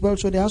taxes as well.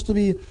 So there has to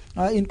be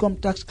income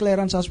tax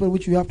clearance as well,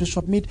 which you have to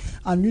submit.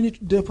 And you need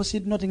to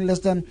deposit nothing less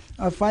than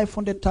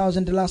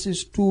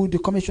 $500,000 to the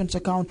commission's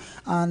account.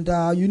 And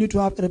you need to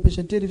have a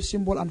representative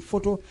symbol and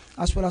photo,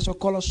 as well as a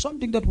color,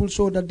 something that will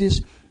show that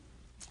this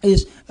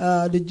is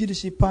the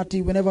GDC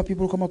party whenever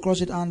people come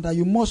across it, and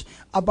you must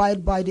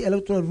abide by the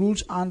electoral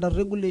rules and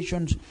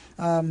regulations.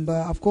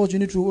 Of course, you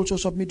need to also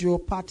submit your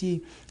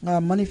party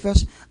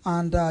manifest,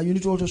 and you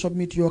need to also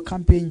submit your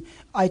campaign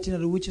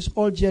itinerary, which is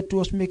all geared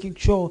towards making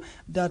sure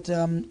that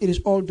it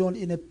is all done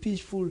in a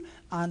peaceful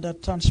and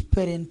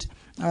transparent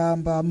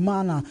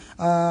manner.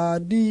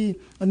 The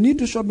need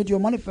to submit your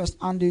manifest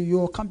and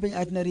your campaign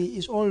itinerary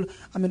is all,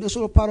 it's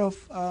all part of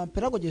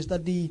pedagogies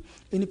that the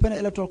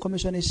Independent Electoral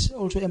Commission is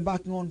also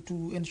embarking on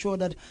to ensure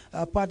that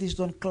parties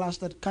don't clash,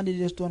 that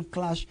candidates don't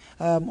clash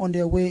on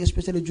their way,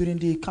 especially during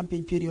the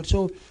campaign period.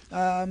 So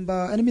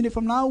any minute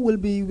from now, we'll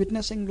be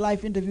witnessing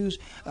live interviews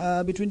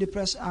between the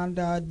press and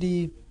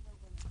the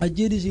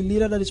GDC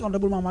leader, that is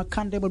Honorable Mama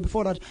Kande. But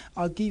before that,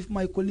 I'll give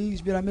my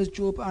colleagues Birames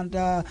Job and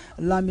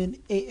Lamin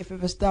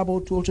AFFS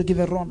Dabo to also give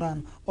a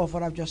rundown of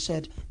what I've just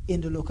said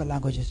in the local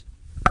languages.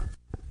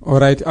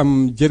 alright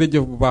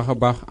jërëjëf bu baax a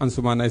baax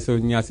Ansoumana Sow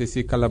Niasse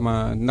si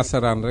kalama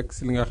nasaraan rek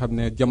si li nga xam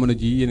ne jamono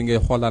ji yéen ngay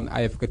xoolaan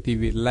AFK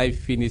TV live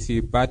fii nii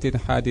si Batin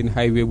Hadin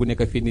Highway bu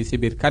nekk fii nii si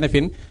biir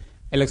Kanifing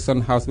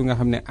Election House bi nga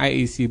xam ne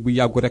IEC bu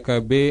yàggu rek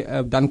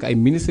ba daanaka ay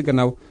ministre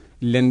gannaaw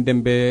leen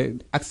dem ba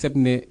accept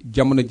ne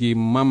jamono ji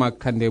Mama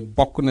Kandeh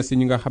bokk na si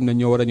ñi nga xam ne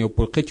ñoo war a ñëw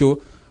pour xëccoo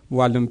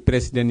wàllum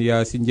président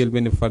ya si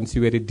njëlbéen fan si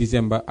weeri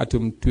décembre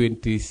atum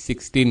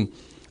 2016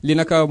 li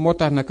naka moo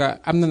tax naka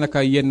am na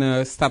naka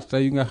yenn start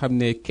yu nga xam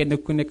ne kenn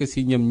ku nekk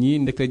si ñoom ñi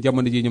ndekte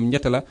jamono ji ñoom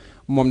ñett la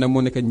moom nag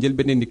moo nekk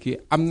njëlbéen nit ki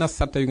am na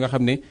start yu nga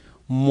xam ne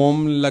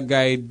moom la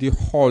gaay di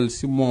xool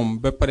si moom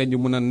ba pare ñu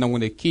mun a nangu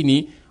ne kii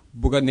nii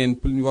bugg a neen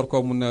pour ñu war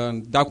koo mun a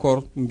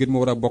d'accord ngir mu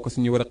war a bokk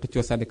si ñu war a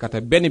xëccoo sànni kata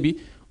benn bi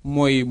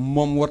mooy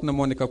moom war na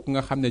moo nekk ku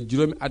nga xam ne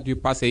juróomi at yu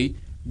passé yi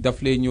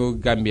daf lay ñëw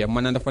Gambia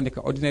maanaam dafa nekk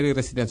ordinary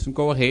resident suñ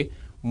ko waxee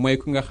mooy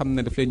ku nga xam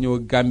ne daf lay ñëw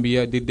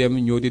Gambia di dem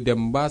ñëw di dem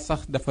mbaa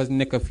sax dafa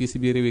nekk fii si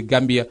biir réewi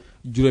Gambia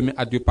juróomi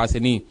at yu passé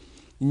nii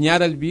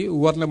ñaareel bi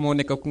war na moo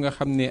nekk ku nga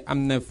xam ne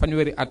am na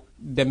fanweeri at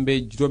dem ba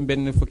juróom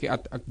benn fukki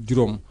at ak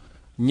juróom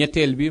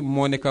ñetteel bi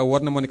moo nekk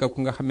war na moo nekk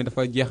ku nga xam ne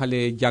dafa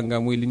jeexalee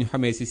jàng muy li ñu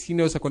xamee si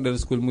senior secondary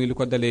school muy lu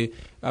ko dalee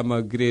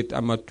grade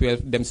 12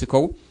 dem si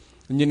kaw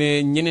ñu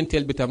ne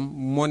ñeneenteel bi tam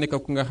moo nekk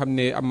ku nga xam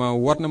ne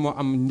war na moo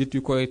am nit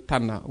yu koy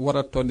tànn war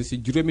a toll si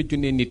juróomi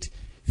junne nit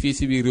fii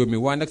si biir réew mi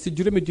waaye nag si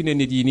juróomi junne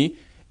nit yi nii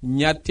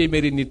ñaar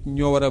téeméeri nit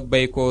ñoo war a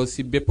bay ko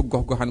si bépp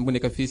gox-goxaan bu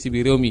nekk fii si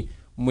biir réew mi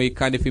muy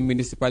Kanifing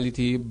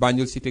Municipality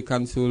Banjul City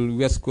Council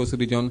West Coast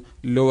Region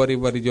Lower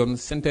River Region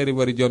Central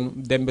River Region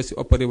dem ba si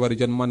Upper River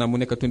Region maanaam mu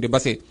nekk Tundi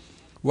Basse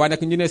waaye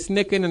nag ñu ne si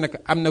nekkee ne nag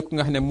am na ku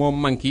nga xam ne moo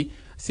manqué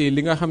si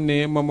li nga xam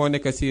ne moom moo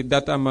nekk si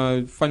date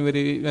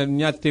fanweeri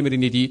ñaar téeméeri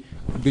nit yi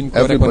duñ ko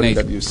everybody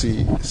that you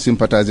see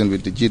sympathizing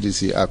with the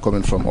GDC are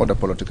coming from other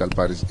political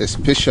parties,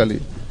 especially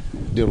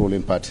the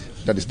ruling party,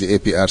 that is the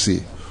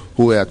APRC,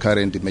 who are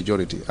carrying the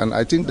majority. And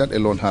I think that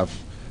alone have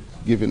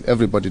given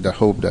everybody the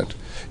hope that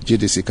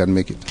GDC can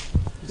make it.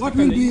 What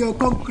will be your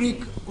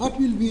concrete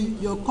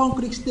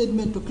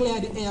statement to clear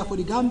the air for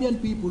the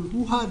Gambian people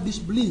who have this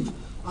belief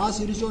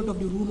as a result of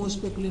the rumors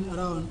speculating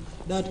around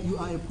that you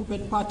are a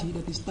puppet party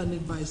that is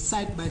standing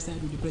side by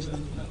side with the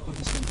president of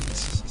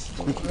this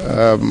country?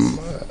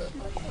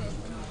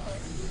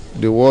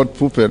 The word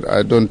puppet,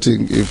 I don't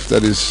think if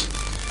that is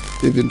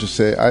even to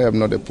say I am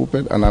not a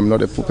puppet and I'm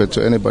not a puppet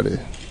to anybody.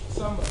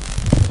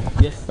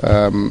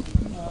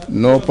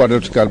 No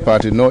political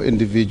party, no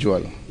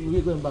individual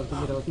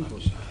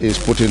is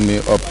putting me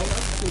up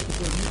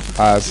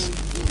as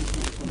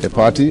a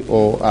party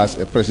or as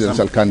a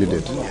presidential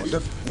candidate.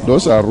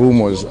 Those are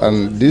rumors,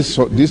 and these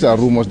are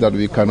rumors that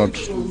we cannot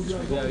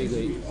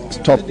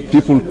stop.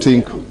 People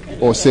think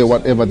or say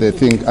whatever they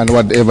think and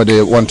whatever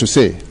they want to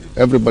say.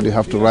 Everybody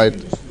have the right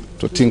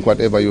to think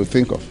whatever you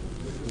think of.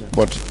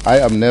 But I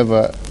have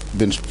never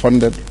been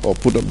funded or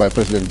put up by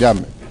President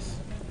Jammeh.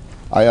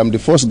 I am the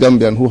first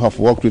Gambian who have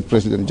worked with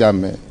President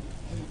Jammeh,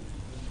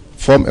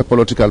 form a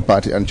political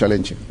party and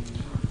challenge him.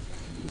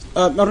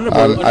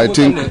 I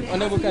think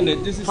Honorable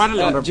Kandeh, this is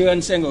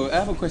Johan Sengo. I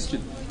have a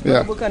question.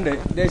 Yeah. Honorable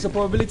Kandeh, there's a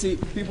probability,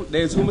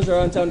 there's rumors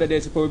around town that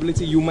there's a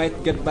probability you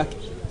might get back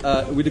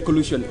with the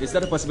collusion. Is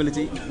that a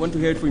possibility? I want to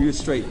hear it from you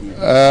straight.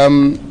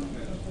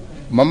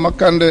 Mama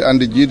Kandeh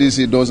and the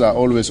GDC, those are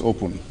always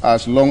open,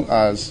 as long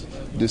as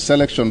the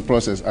selection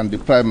process and the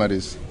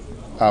primaries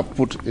are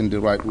put in the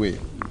right way.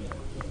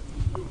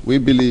 We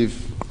believe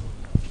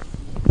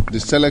the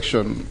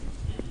selection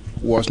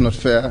was not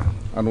fair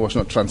and was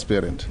not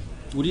transparent.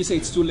 Would you say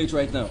it's too late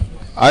right now?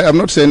 I am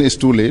not saying it's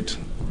too late.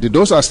 The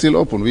doors are still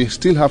open. We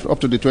still have up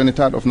to the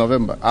 23rd of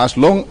November, as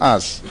long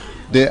as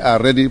they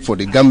are ready for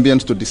the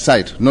Gambians to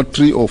decide, not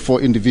 3 or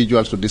 4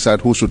 individuals to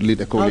decide who should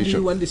lead a coalition. How do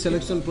you want the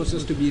selection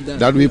process to be done?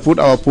 That we put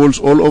our polls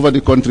all over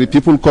the country.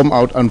 People come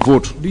out and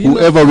vote.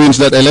 Whoever wins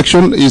that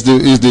election is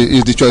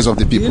the choice of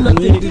the people.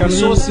 Do you not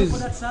think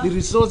the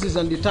resources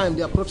and the time,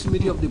 the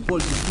proximity of the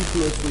polls is too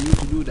close for you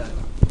to do that?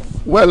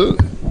 Well,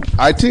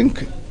 I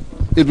think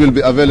it will be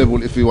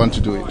available if we want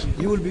to do it.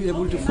 You will be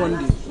able to fund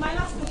it.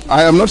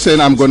 I am not saying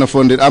I'm going to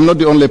fund it. I'm not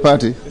the only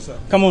party.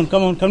 Come on.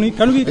 Can we?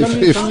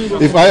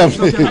 If I am.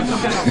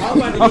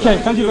 Okay,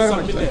 thank you very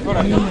much. All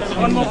right.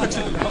 One more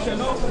question.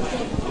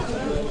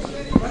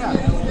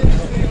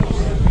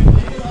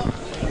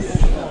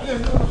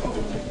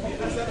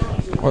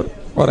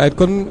 alright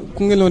kon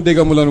ku ngeen doon dégg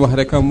mu loon wax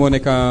rek moo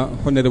nekk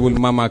honorable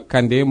Mama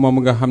Kandeh moom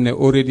nga xam ne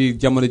already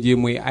jamono ji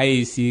muy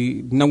IEC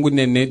nangu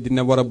ne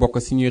dina war a bokk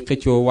si ñuy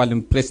xëccoo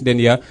wàllum président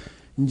ya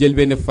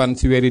njëlbéen fan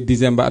si weeri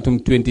décembre atum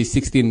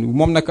 2016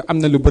 moom nag am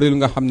na lu bëri lu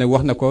nga xam ne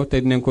wax na ko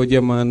te dinañ ko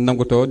jéem a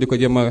nangutoo di ko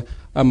jéem a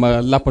am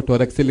lappatoo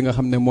rek si li nga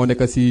xam ne moo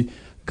nekk si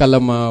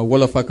kalam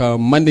wolof ak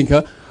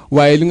mandinka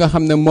waaye li nga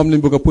xam ne moom lañ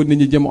bëgg a pour nit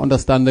ñi jëm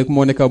understand rek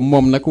moo nekk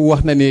moom nag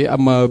wax na ni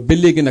ba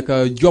léegi nag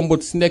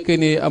jombut su nekk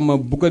ni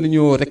bëgg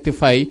nañu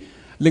rectify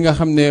li nga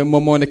xam ne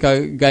moom moo nekk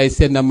gars yi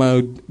seen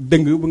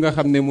dëng bu nga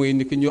xam ne mooy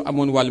ni ki ñu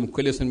amoon wàllum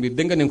coalition bi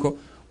dëng nañ ko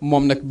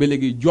moom nag ba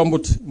léegi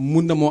jombut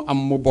mun na moo am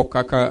mu bokk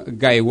ak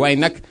gars yi waaye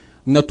nag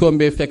na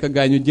tombee fekk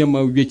gars yi ñu jëm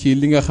a wécci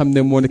li nga xam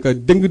ne moo nekk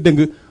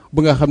dëng-dëng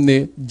bu nga xam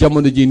ne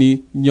jamono ji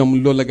nii ñoom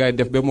loolu la gaay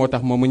def ba moo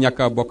tax moom mu ñàkk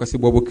a bokk si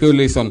boobu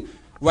coalition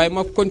waaye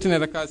ma continuer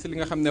rek si li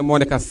nga xam ne moo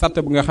nekk sart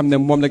bu nga xam ne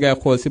moom la gaay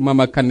xool si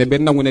Mama Kandeh ba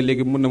nangu ne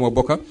léegi mun na ma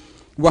bokk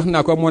wax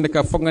naa ko moo nekk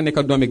foog nga nekk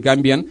doomi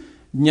Gambian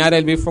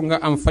ñaareel bi foog nga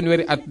am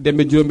fanweeri at dem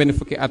ba juróom-benn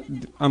fukki at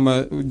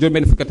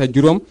ak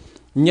juróom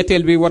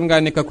ñetteel bi war ngaa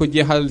nekk ko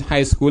jeexal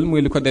high school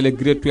muy li ko dalee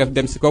grade 12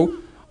 dem si kaw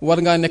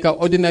war ngaa nekk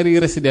ordinary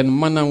resident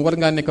maanaam war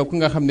ngaa nekk ku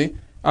nga xam ne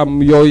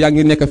yow yaa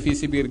ngi nekk fii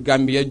si biir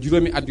Gambia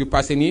juróomi at yu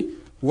passé nii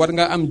war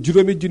nga am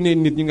juróomi junne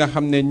nit ñi nga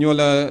xam ne ñoo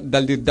la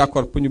dal di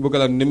d'accord pour ñu bëgg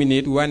la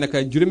nominate waaye nag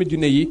juróomi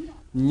junne yi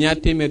ñaar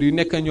téeméer yu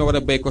nekk ñoo war a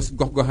béy ko si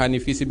gox-goxaan yi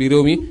fii si biir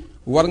réew mi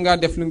war ngaa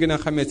def lu ngeen a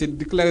xamee si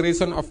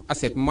declaration of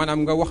asset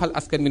maanaam nga waxal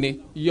askan bi ne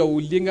yow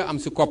lii nga am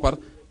si koppar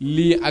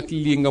lii ak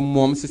lii nga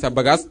moom si sa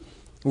bagage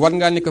war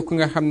ngaa nekk ku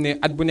nga xam ne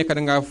at bu nekk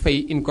da ngaa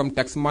fay income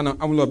tax maanaam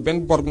amuloo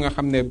benn bor bu nga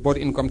xam ne bor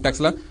income tax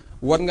la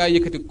war ngaa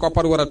yëkkati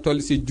koppar war a toll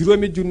si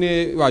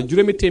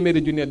juróomi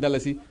téeméeri junne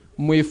dalasi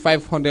muy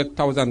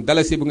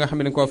 $500,000 bu nga xam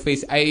ne da nga koo fay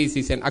si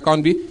IEC seen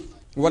account bi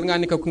war ngaa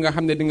nekk ku nga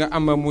xam ne di nga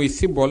am muy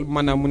symbole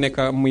maanaam mu nekk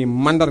muy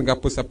mandarga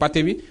pour sa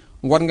parti bi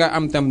war nga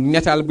am tam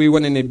netaal buy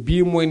wane ne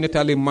bii mooy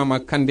netaali Mama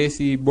Kandeh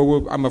si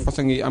boobu ama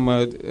façon yi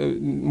ama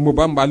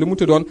mbuba mbaa lu mu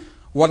tuddoon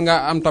war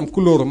ngaa am tam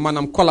couleur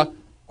maanaam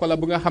kola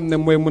bu nga xam ne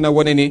mooy mun a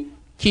wane ne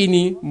kii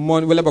nii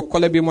moo wala ba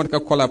kola bi moo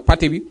nekk kola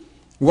parti bi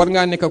war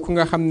ngaa nekk ku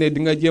nga xam ne di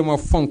nga jéem a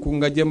fonk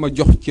nga jéem a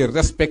jox ci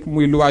respect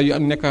muy loi yu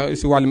nekk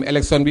si wàllum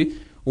élection bi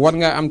war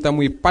ngaa am tam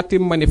muy parti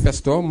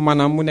manifesto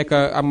maanaam mu nekk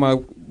am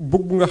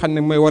bug bu nga xam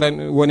ne mooy war a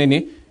wane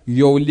ne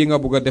yow li nga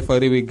bëgg a defar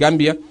réewi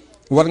Gambia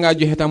war ngaa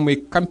joxe tam muy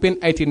campaign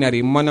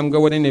itinéraire maanaam nga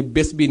wane ne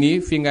bés bi nii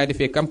fii ngaa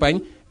defee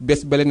campagne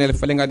bés bale ne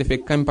fële ngaa defee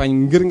campagne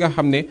ngir nga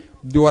xam ne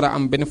di war a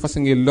am benn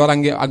façon ngi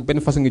lorange ak benn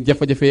façon ngi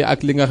jafe-jafe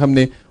ak li nga xam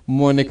ne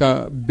moo nekk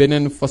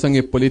beneen façon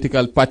ngi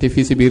political party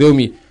fii si biir réew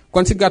mi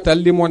kon si gàttal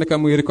li moo nekk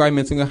muy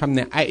requirement si nga xam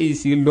ne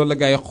IEC loolu la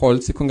gaay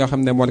xool si ku nga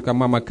xam ne moo nekk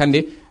Mama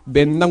Kandeh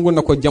benn nangu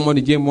na ko jamono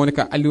ji moo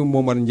nekk Alieu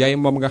Momar Njie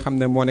moom nga xam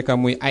ne moo nekk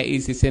muy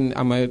IEC seen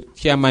ama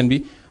chairman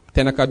bi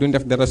te naka duñ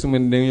def dara su ma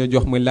dañoo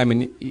jox muy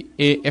Lamine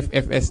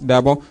AFFS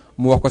Dabo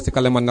mu wax ko si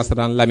kalama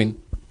nasaraan Lamine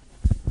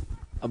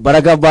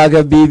baraka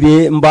baga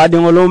bibi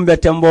mbadiŋolum be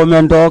tembo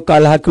men to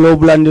kal hakkilo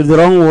bulandi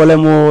doron wole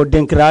mo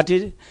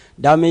denkrati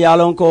dami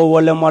yalon ko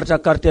wole marta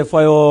carte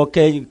fayo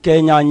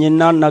Kenya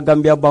nyinna na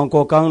Gambia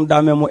banko kan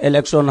dame mo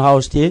election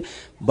house ti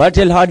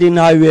batel hadin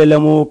haywele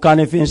mo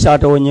kanifin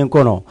sata wonyin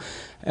kono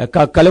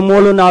ka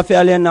kalemolu na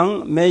fele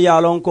nan me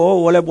yalon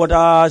ko wole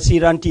bota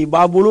siranti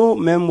babulu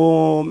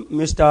memo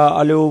Mr.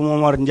 Alieu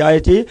Momar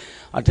Njie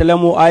atele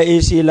mu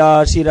IEC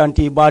la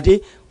siranti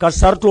bati ka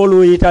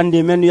sartolu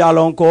yitandi men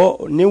yalon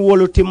ko ni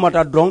wolu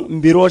timmata dron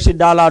mbiro si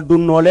dala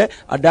dunnole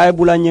aday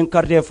bula nyin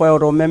carte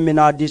fayoro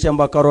memmina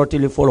December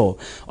karotili folo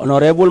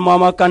honorable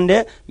Mama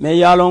Kandeh me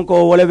yalon ko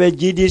wole be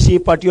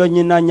GDC patio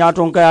nyina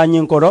nyaton kaya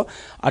nyin kodo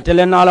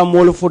atele nala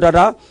molu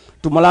futata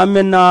tumala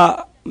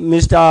menna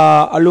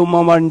Mr. Alieu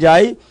Momar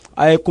Njie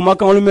ay kuma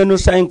kan menu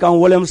sain kan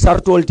wolem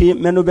sartolti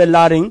menu be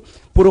laring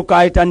pour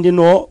kay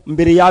tandino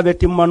mbir yabe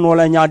timmano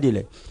la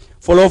nyaadile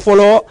folo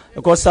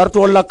ko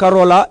sartol la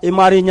karola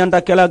imari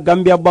nyanta kala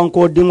Gambia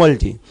banko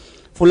dingolti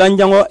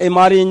fulanjango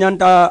imari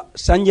nyanta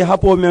sanji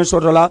hapo men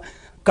sotola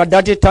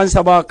kadati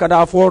tansaba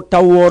kada fo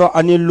taworo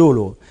anil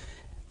lulu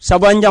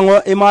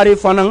sabanjango imari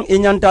fanan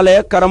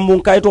inyantale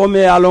karambun kayto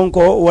me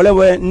alonko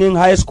wala ning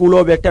high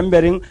school be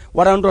tembering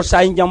waranto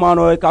sain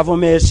jamano ka fo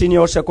me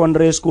senior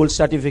secondary school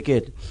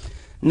certificate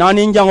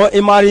nani njango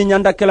imari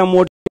nyanta kala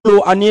mo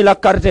ani la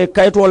carte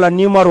kayto la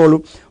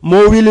numerolu mo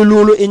wili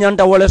lulu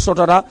inyanta wala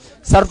sotota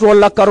sarto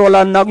la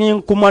karola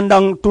nagin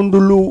kumandang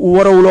tundulu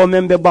worowlo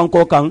membe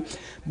banko kan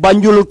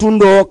banjulu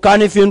tundo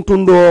kanifin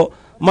tundo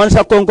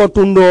mansa konko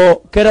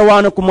tundo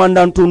kerewana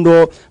kumandang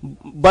tundo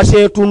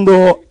base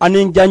tundo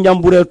anin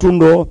janjambure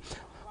tundo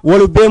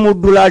wolu be mu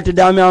dulalti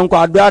dami anko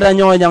adara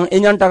nyawanyang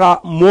inyanta ka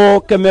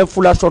mo keme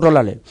fula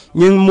sotolale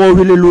nying mo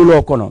wili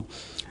lulo kono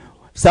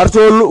sarto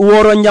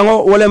woro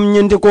njango wolem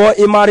nyinti ko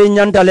imari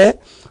nyantale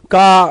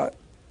ka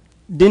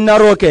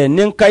dinnaroke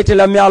nin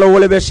kaytila mi ala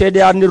wole be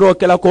sede arni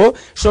roke la ko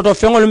soto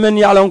fengol men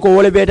yalon ko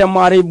wole be de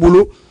mari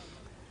bulu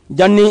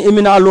janni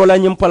imina lola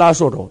nyim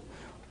place oto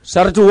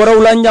sartu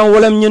warawla njang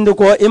wolem nyindi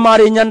ko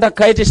imari nyanda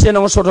kayti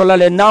seno soto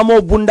lale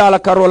namo bundala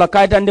karola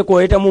kaytande ko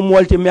ita mum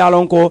wolti mi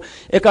alon ko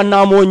e kan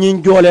namo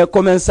nyin jole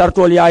komen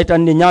sartol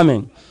yaytandi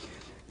nyamen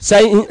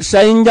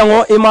say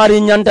njango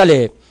imari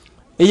nyantale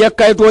iya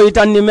kayto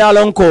itanni mi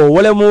alon ko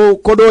wole mu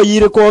kodo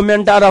yiri ko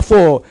men dara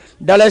fo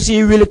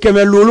dalasi wil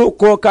keme lulu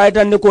ko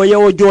kaytandi ko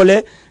yewo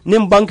jole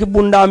nim banki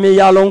bunda mi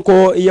yalon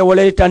ko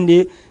yewole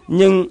itandi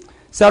nyin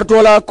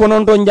sartola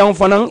kononto njang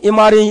fanan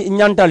imari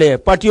nyantale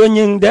patio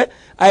nyin de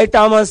ay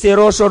tama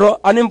sero soro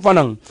anim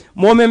fanan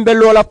momen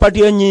bello la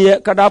patio nyi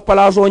kada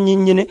palaso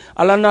nyin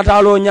ala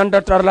natalo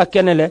nyanda tarla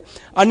kenele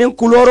anim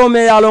kuloro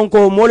me yalon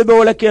ko molbe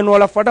wala ken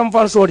wala fatam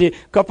fan soti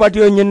ka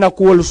patio nyin na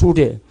kuwol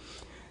sute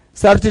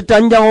sarti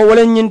tanjango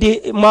wala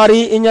nyindi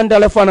mari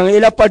inyandale fanan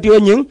ila patio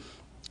nyin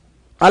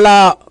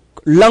ala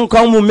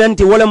lankan mu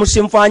menti wala mu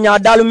simfanya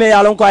dalume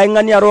yalon ko ay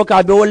ngani aro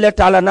ka be wolle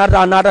tala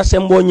nata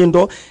sembo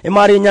nyindo e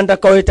mari nyanta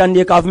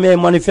kawetandi ka me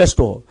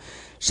manifesto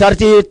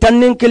sarti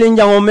tannin kilin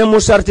jango memu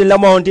sarti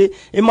lamawndi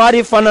e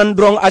mari fanan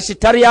drong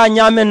asitaria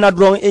nyamen na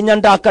drong e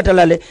nyanta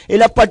katalale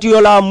ila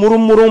patiola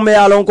murum me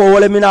yalon ko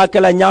wala mina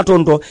kala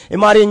nyatonto e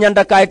mari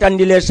nyanta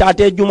kaytandi le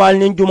sate jumal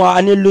nin juma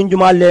anil lun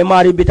jumal le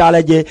mari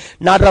bitala je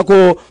nata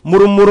ko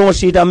murum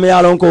sita me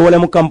yalon ko wala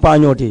mu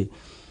campagnoti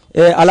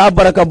e ala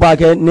baraka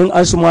bake ning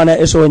ansumana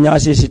eso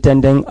nyasi si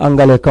tenden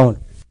angale kaun.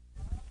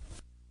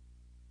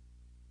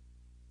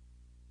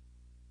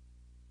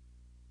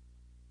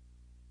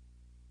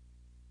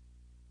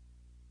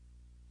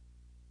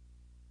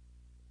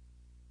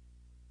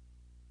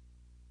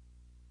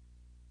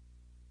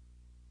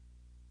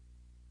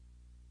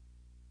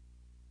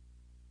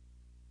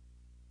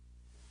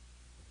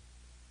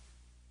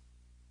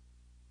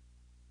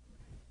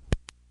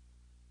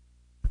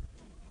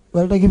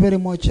 Well, thank you very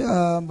much,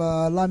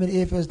 Lamin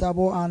AFS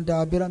Dabo and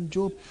Biram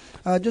Job.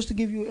 Just to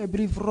give you a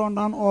brief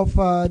rundown of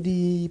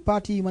the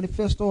party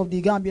manifesto of the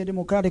Gambia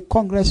Democratic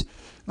Congress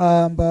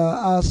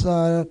as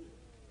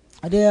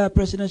their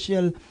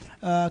presidential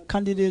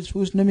candidates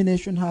whose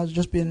nomination has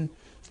just been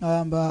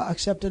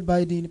accepted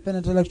by the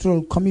Independent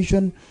Electoral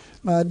Commission.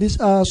 These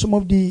are some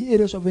of the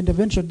areas of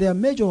intervention. They are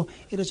major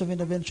areas of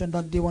intervention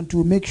that they want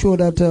to make sure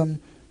that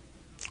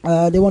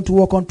they want to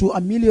work on to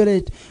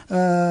ameliorate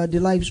the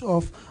lives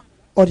of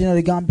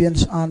ordinary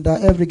Gambians and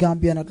every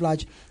Gambian at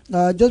large.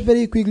 Just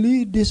very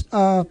quickly, these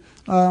are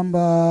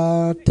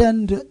 10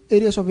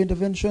 areas of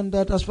intervention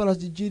that, as far as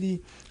the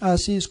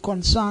GDC is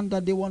concerned,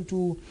 that they want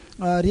to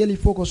really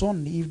focus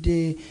on if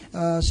they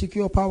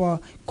secure power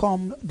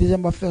come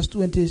December 1st,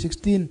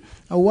 2016.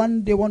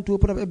 One, they want to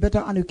put up a better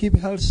and equipped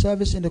health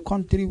service in the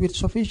country with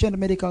sufficient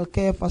medical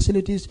care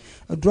facilities,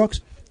 drugs,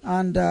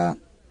 and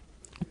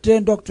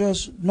trained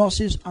doctors,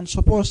 nurses, and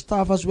support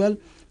staff as well.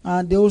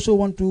 And they also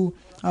want to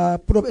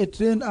put up a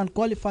trained and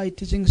qualified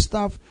teaching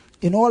staff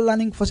in all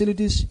learning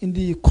facilities in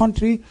the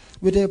country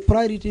with a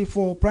priority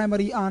for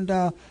primary and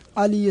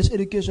early years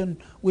education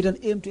with an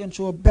aim to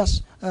ensure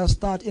best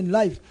start in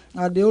life.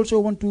 They also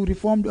want to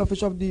reform the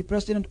office of the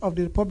President of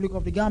the Republic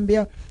of the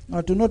Gambia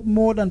to not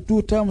more than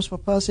 2 terms per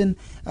person.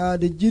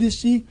 The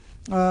GDC,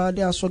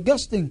 they are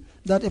suggesting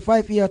that a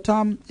 5-year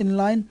term in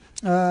line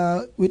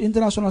with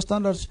international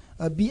standards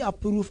be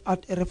approved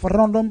at a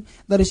referendum,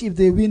 that is if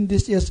they win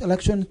this year's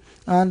election.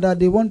 And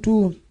they want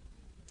to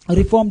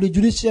reform the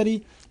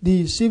judiciary,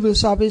 the civil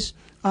service,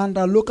 and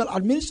local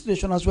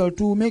administration as well,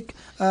 to make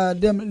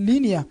them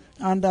linear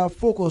and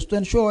focused, to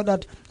ensure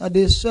that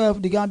they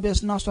serve the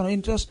Gambia's national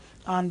interest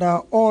and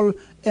all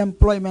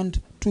employment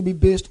to be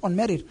based on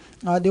merit.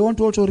 They want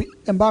to also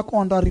embark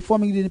on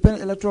reforming the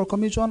Independent Electoral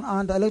Commission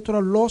and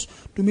electoral laws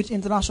to meet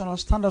international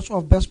standards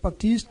of best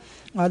practice.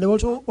 They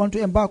also want to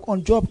embark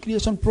on job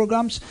creation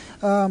programs,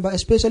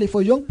 especially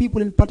for young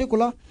people in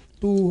particular,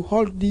 to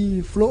halt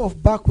the flow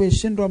of backward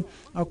syndrome,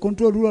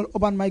 control rural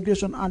urban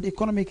migration, and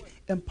economic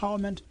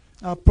empowerment,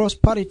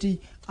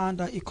 prosperity, and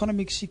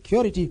economic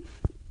security.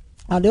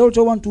 And they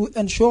also want to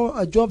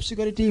ensure job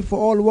security for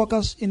all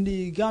workers in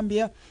the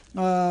Gambia,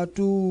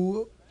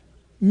 to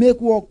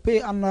make work pay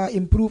and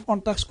improve on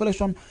tax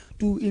collection,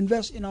 to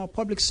invest in our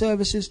public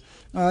services.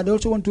 They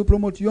also want to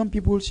promote young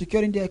people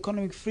securing their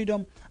economic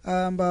freedom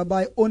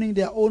by owning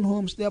their own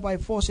homes, thereby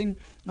forcing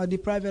the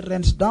private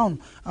rents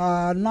down.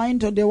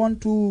 Ninth, they want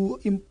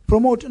to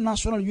promote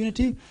national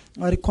unity,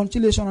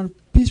 reconciliation, and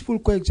peaceful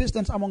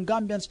coexistence among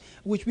Gambians,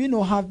 which we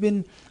know have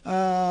been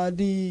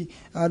the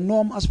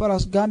norm as far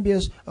as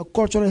Gambia's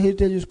cultural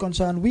heritage is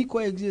concerned. We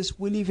coexist,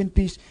 we live in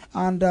peace,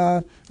 and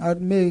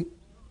may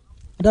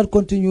that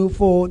continue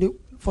for the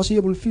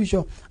foreseeable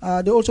future.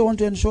 They also want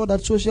to ensure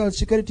that social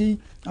security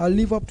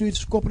live up to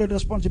its corporate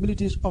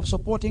responsibilities of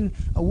supporting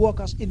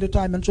workers in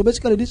retirement. So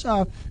basically, these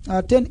are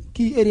 10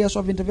 key areas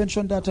of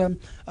intervention that the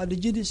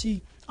GDC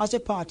as a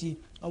party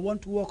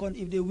want to work on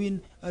if they win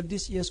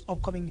this year's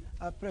upcoming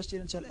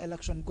presidential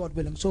election, God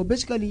willing. So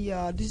basically,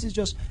 this is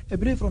just a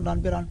brief rundown,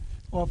 Beran,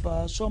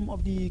 of some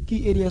of the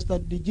key areas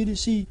that the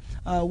GDC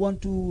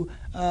want to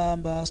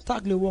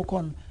starkly work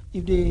on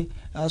if they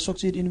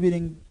succeed in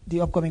winning the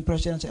upcoming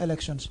presidential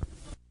elections.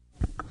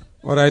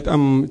 All right,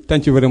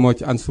 thank you very much,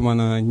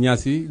 Ansumana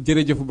Nyasi.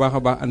 Jërëjëf bu baax a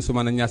baax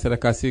Ansumana Nyasi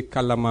rek si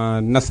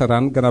kàllaama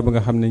nasaraan gannaaw ba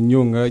nga xam ne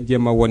ñëw nga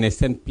jéem a wone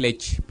seen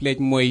pledge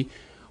mooy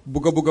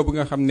bugga bu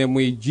nga xam ne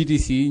muy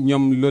GDC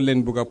ñoom loolu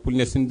leen bugga pour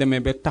ne suñ demee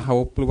ba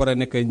taxaw pour war a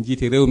nekk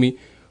njiiti réew mi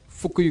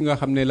fukk yu nga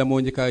xam ne la moo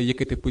njëkk a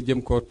yëkkati pour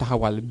jëm koo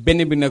taxawal.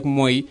 Benn bi nag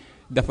mooy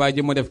dafa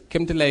jëm a def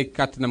kémte lay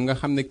kàttanam nga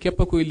xam ne képp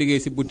koy liggéey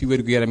si bunti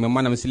wér-gu-yaram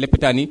maanaam si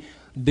lepitaan yi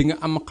di nga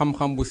am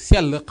xam-xam bu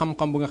sell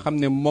xam-xam bu nga xam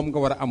ne moom nga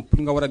war a am pour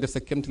nga war a def sa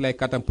kémte lay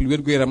kàttan pour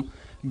wér-gu-yaram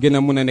gën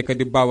a mun a nekk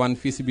di baawaan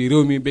fii si biir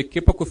réew mi ba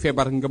képp ku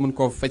feebar nga mun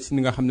koo faj si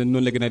ni nga xam ne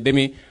noonu la gën a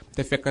demee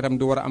te fekk tam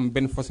du war a am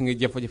benn fos nga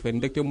jafe-jafe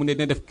ndekte mu ne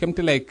dina def kémte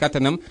lay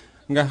kàttanam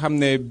nga xam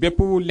ne bépp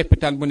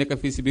lepitaan bu nekk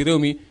fii si biir réew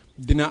mi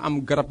dina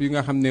am garab yu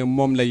nga xam ne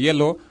moom la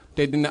yelloo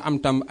te dina am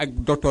tam ak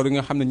docteur yi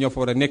nga xam ne ñoo fa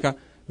war a nekk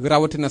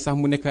rawatina sax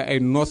mu nekk ay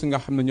noos nga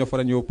xam ne ñoo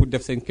fara ñëw pour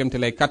def seen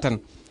kéemtalaay kattan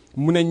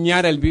mu ne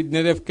ñaareel bi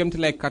dina def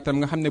kéemtalaay kattan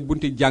nga xam ne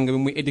bunti jàng bi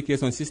muy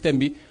éducation système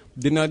bi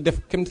dina def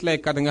kéemtalaay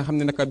kattan nga xam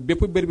ne naka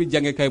bépp bër bi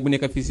jàngekaay bu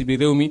nekk fii si biir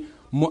réew mi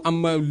mu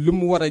am lu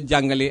mu war a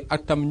jàngalee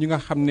ak tam ñi nga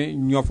xam ne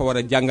ñoo fa war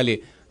a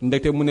jàngalee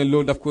ndaxte mu ne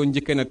loolu daf ko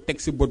njëkkee na teg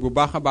si bët bu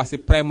baax a baax si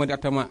primary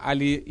ak tam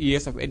early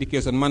years of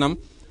education maanaam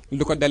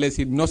lu ko dalee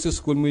si nursery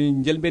school muy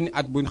njëlbéeni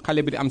at bu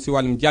xale bi di am si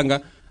wàllum jàng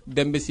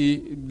dem ba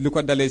si lu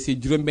ko dalee si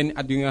juróom-benni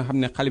at yi nga xam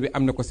ne xale bi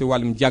am na ko si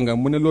wàllum jàng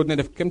mu ne loolu dina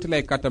def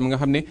kéemtalaay kattan nga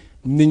xam ne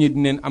nit ñi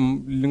dinañ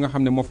am li nga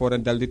xam ne moo fa war a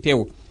dal di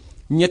teew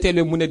ñetteel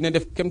bi mu ne dina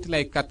def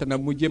kéemtalaay kattan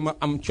mu jéem a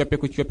am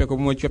coppeeku bu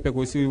mooy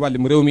coppeeku si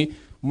wàllum réew mi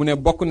mu ne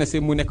bokk na si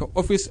mu nekk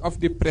office of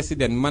the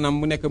president maanaam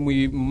mu nekk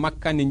muy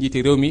makkaani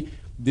njiiti réew mi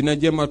dina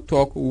jéem a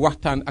toog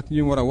waxtaan ak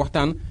ñu war a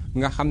waxtaan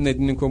nga xam ne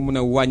dinañ ko mën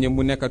a wàññe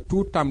mu nekk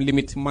two term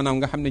limit maanaam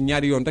nga xam ne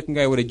ñaari yoon rek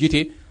ngay war a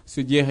jiite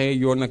su jeexee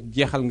yoon nag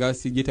jeexal nga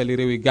si jiitali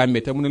réew yi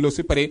Gambie te mu ne loolu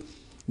su paree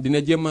dina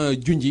jéem a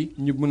junji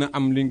ñu mën a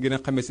am lu ñu gën a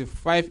xamee si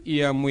 5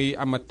 years muy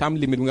am term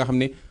limit bi nga xam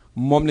ne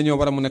moom la ñoo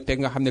war a mën a teg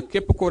nga xam ne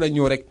képp ko war a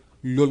ñëw rek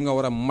loolu nga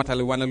war a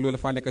matal waaye nag loolu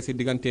dafaa nekk si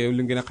diggante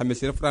lu ngeen a xamee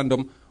si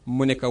référendum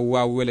mu nekk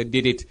waaw wala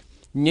déedéet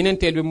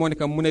ñeneenteel bi moo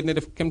nekk mu ne dina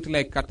def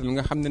kéemtalaay kàttan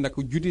nga xam ne nag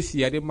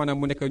judiciaire maanaam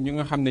mu nekk ñu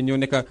nga xam ne ñoo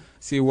nekk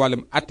si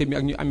wàllum atte mi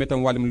ak ñu amee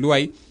tam wàllum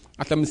luwaay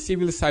ak tam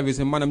civil service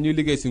maanaam ñuy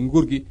liggéey si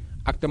nguur gi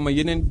ak tam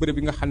yeneen bërëb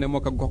yi nga xam ne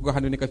moo ko gox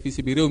gox ne nekk fii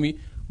si biir réew mi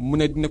mu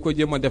ne dina ko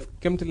jéem a def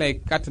kéemtalaay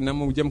kàttan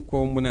mu jëm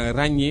koo mën a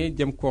ràññee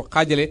jëm koo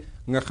xaajale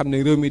nga xam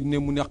ne réew mi dina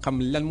mun a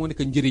xam lan moo nekk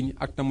njëriñ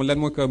ak tam lan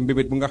moo ko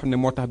mbébét bu nga xam ne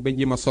moo tax ba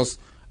jéem a sos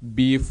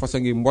bi façon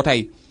ngi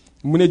mbootaay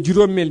mu ne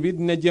juróomeel bi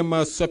dina jéem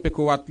a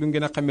soppeeku waat lu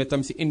ngeen a xamee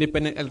tam si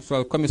Independent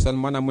Electoral Commission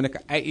maanaam mu nekk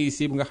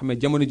IEC bi nga xam ne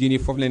jamono jii nii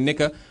foofu leen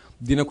nekk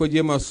dina ko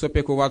jéem a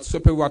soppeeku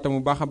waat mu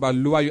baax a baax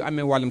luwaa yu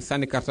amee wàllum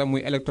sànni karta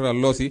muy electoral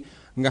laws yi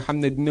nga xam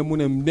ne dina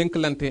mun a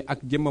ndénkalante ak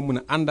jéem a mun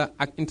a ànd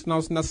ak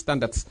international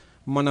standards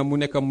maanaam mu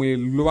nekk muy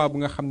luwaa bu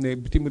nga xam ne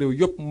bitim réew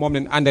yëpp moom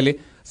leen àndale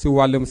si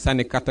wàllum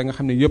sànni karta nga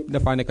xam ne yëpp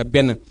dafaa nekk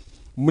benn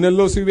mu ne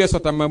loolu su weesoo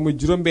tam mu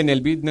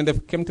juróom-benneel bi dina def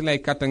kéemtalaay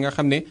karta nga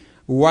xam ne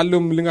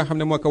wàllum li nga xam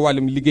ne moo ko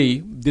wàllum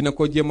liggéey dina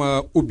ko jéem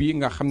a ubbi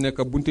nga xam ne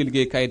que buntu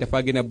liggéeykaay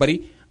dafa gën a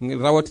bari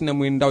rawatina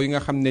muy ndaw yi nga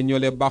xam ne ñoo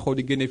lee baaxoo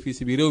di génne fii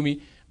si biir réew mi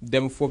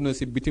dem foofu na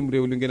si bitim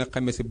réew li ngeen a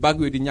xamee si baag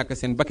yooyu di ñàkk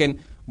seen bakken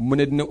mu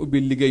ne dina ubbi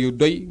liggéey yu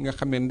doy nga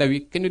xam ne ndaw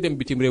yi kenn du dem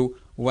bitim réew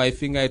waaye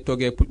fii ngay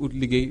toogee pour ut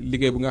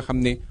liggéey bu nga xam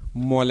ne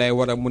moo lay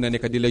war a mun a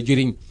nekk di la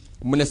jëriñ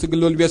mu ne su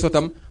loolu weesoo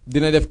tam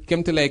dina def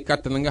kéemtalaay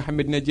kàttan nga xam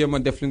ne dina jéem a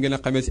def lu ngeen a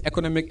xamee si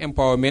economic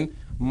empowerment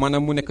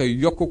maanaam mu nekk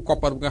yokku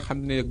koppar bu nga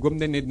xam ne gëm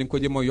na ne dina ko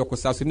jéem a yokku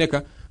saa su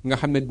nekk nga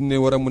xam ne dina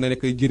war a mun a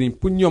nekk jëriñ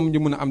pour ñoom ñu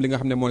mun a am li nga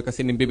xam ne moo nekk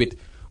seen mbébét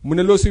mu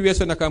ne loolu su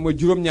weesoo naka mooy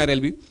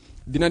juróom-ñaareel bi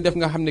dina def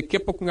nga xam ne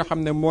képp ku nga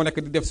xam ne moo nekk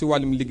di def si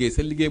wàllum liggéey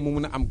sa liggéey mu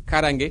mun a am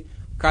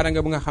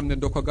kaaraange bu nga xam ne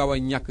doo ko gaaw a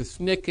ñàkk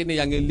su nekkee ne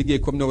yaa ngi liggéey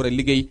comme ne war a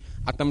liggéey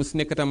ak tam su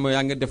nekkee tam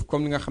yaa ngi def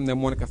comme li nga xam ne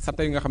moo nekk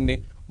satta yi nga xam ne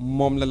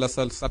moom la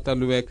sa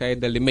sattaluweekaay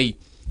dal di may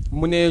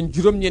mu ne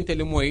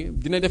juróom-ñeenteeli mooy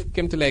dina def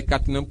kéemtalaay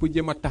kàttanam pour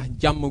jéem a tax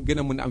jàmm gën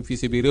a mën a am fii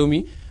si biir réew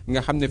mi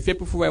nga xam ne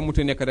fépp fu waaye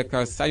mutu nekk rek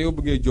saa yoo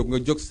bëggee jóg nga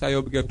jóg saa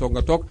yoo bëggee toog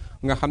nga toog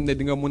nga xam ne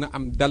di nga mën a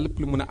am dal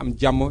pour mën a am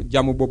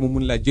jàmm boobu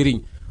mun laa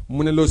jëriñ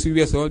mu ne loolu si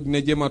weesoo dina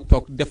jéem a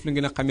toog def lu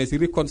ngeen a xamee si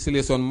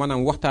réconciliation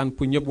maanaam waxtaan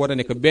pour ñëpp war a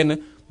nekk benn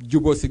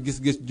juboo si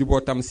gis-gis juboo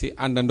tam si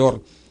àndandoor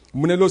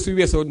mu ne loolu si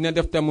weesoo dina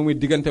def tam muy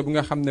diggante bu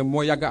nga xam ne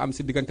moo yàgg a am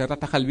si diggante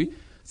rataxal bi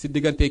si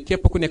diggante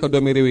képp ku nekk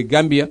doomi réewi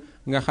Gambia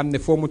nga xam ne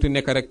foo mutu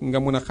nekk rek nga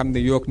mun a xam ne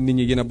yook nit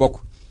ñi yéen a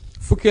bokk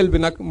fukkeel bi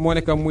nag moo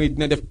nekk muy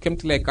dina def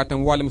kéemtalaay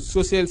kàttan wàllum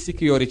social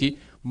security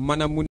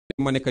maanaam mu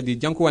ma nekk di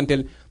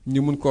jànkuwanteel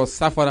ñu mun koo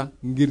safara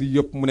ngir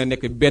yëpp mun a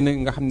nekk benn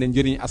nga xam ne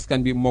njëriñ askan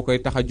bi moo koy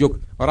tax a jóg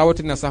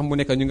rawatina sax mu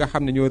nekk ñu nga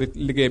xam ne ñoo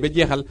liggéey ba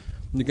jeexal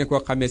ñu ngeen koo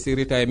xamee si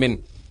retirement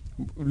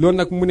loolu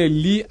nag mu ne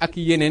lii ak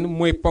yeneen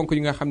mooy ponk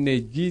yi nga xam ne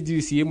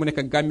GDC mu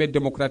nekk Gambia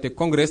Democratic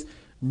Congress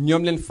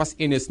ñoom leen fas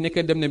yéene su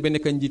nekkee dem ne ba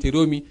nekk njiiti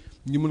réew mi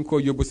ñu mun koo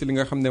yóbbu si li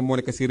nga xam ne moo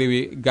nekk si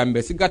réewi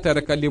Gambie si gàttal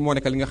rek lii moo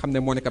nekk li nga xam ne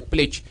moo nekk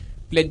pledge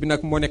bi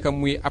nag moo nekk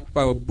muy ab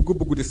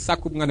bugg-bugg di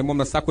sàkku bu nga xam ne moom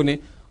la sàkku ne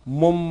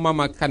moom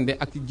Mama Kandeh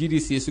ak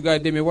GDC su gaa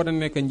demee war na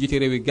nekk njiiti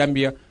réewi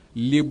Gambia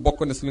lii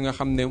bokk na si li nga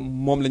xam ne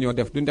moom la ñoo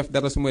def duñ def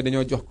dara su mooy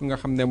dañoo jox ku nga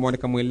xam ne moo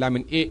nekk muy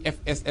Lamin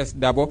AFSS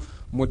Dabo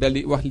mu dal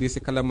di wax lii si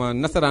kalama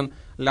nasaraan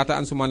laata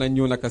Ansoumana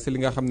ñëw naka si li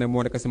nga xam ne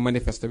moo nekk si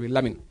manifeste bi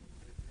Lamin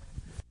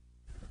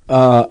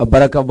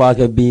baraka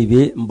bake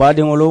bibi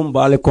mbadiŋolu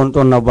mbaale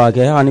kontonna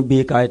bake hani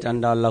bi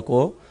kayitanda la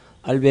ko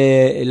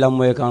albe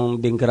lamoye kan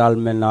dinkiral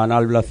men na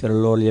anal la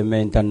ferlol ye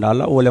men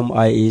tandala wolem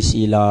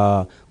IEC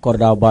la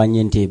korda ba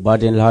nyinti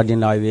baden la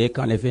hadina we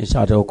kan fe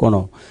sato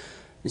kono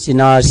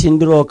sina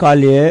sindiro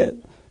kalye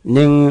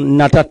ning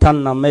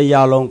natatan na me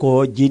yalon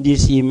ko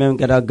GDC men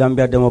kada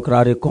Gambia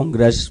Democratic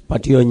Congress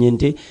patio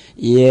nyinti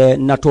ye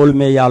natol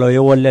me yalo ye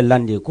wolle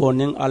landi ko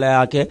ning ala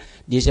yake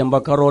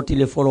December karoti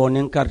le folo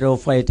ning karto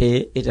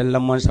fayte itel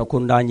lamman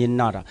sakunda nyin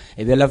nara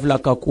e be lafla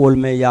ka kol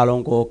me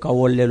yalon ko ka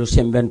wolle lu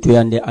sembentu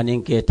yande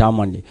anin ke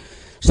tamande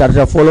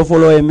sarta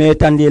folo e me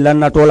tandi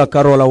lanna tola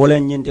karola wala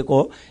nyinti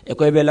ko e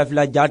ko be la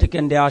fila jati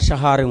kende a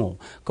shaharingo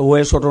ko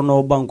we soto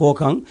no banko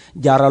kan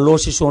jara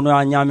losi sono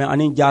a nyame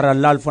anin jara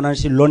lal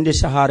fanansi londe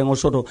shaharingo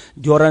soto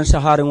joran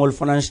shaharingo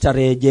fanansi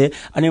tareje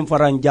anin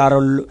faran jara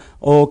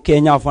o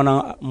Kenya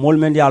fana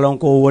molmen yalon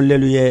ko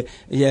wollelu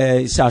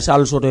ye sa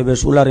sal soto be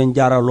sularen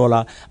jara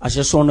lola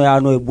ase sono ya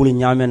no e buli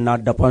nyame na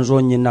dapanzo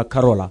nyina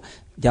karola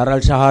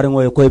jaral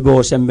shaharingo e ko be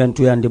o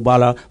sembentu yandi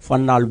bala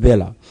fannal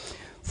bela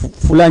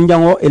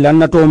fulanjango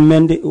ilannato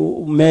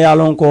me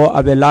yalon ko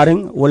abe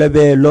laring wala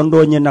be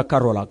londo nyina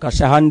karola ka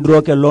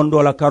sahandro ke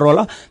londo la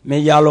karola me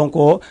yalon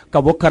ko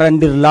ka bo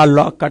karandir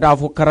lalla kata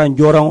fu karan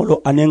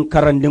jorangolo anen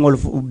karandingol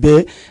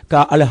be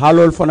ka al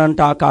halol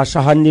fananta ka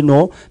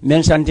sahandino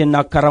men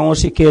santina karango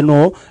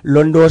sikeno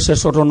londo se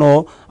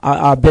sotono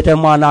a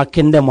betemana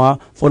kendema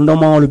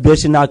fondomangol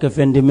besina ke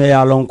fendi me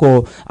yalon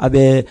ko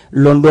abe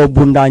londo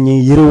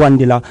bundani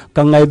yirwandila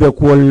kangaybe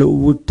ko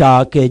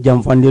wutta ke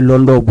jamfandi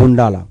londo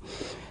bundala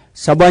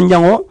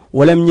sabanjango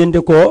wolem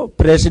nyinde ko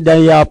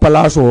president ya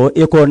palaso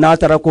e ko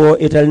natara ko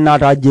itel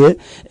nata je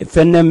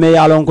fenne me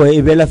yalon ko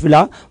e bela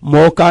fila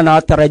mo kana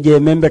taraje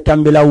membe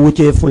tambila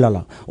wuce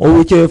fulala o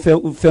wuce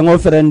fengo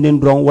ferendin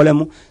dron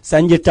wolem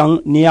sanji tang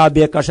niya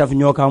be kasaf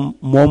nyoka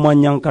mo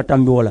manyan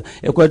katambi wala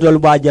e ko tol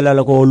ba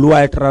jelala ko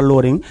luwa tra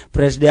loring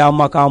president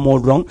maka mo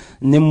dron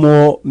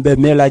nimmo be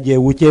melaje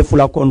wuce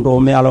fula kondo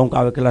me yalon ko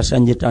avec la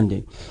sanji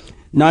tande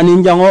nani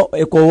njango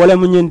e ko wala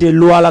munyende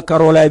luala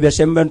karola be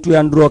sembentu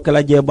yandro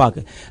kala je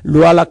bake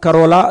luala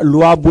karola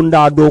luwa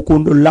bunda do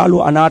kundu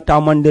lalu ana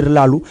tamandir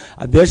lalu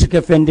abesi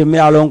ke fendi me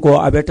alon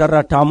ko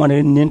abetara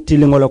tamane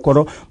nentili ngolo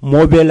kodo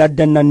mobe la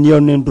denna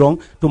niyonin drong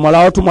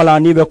tumala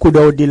ni be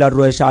kudo dila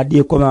ro sa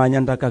di ko ma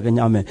nyanda ka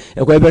nyame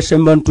e ko be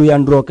sembentu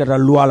yandro kala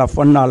luala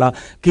fonnala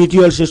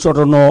kitiol si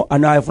sotono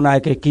ana fna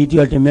ke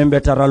kitiol te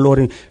membe tara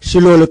lori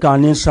silol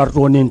kanin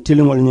sarto nin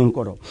tilingol nin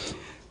kodo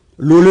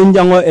lulun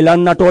jango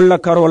elanna tolla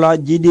karola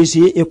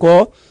GDC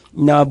iko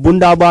na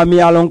bunda ba mi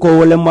alon ko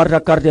wole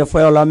marta carte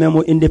fayola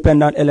memo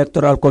independent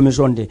electoral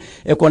commission de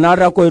e ko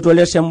nada ko to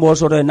le sembo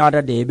so de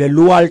nada de be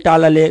luwal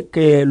talale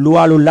ke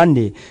luwalu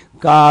landi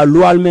ka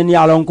luwal men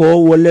yalon ko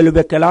wolle lu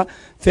bekela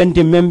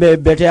fenti membe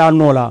bete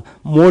anola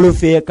molu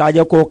fe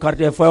kaje ko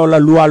carte fayola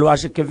luwalu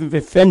asike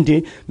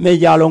fenti me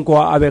yalon ko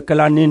abe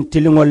kala nin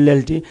tilingol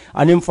lelti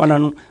anim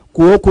fanan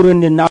ko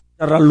kurundi na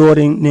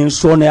loring ni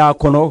sone a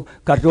kono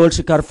kartol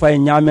sikar fay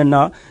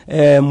nyamena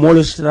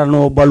molu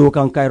strano balu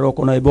kan kayro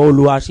kono e bo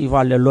luasi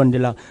falle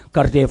londila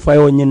carte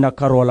fayo nyina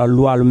karola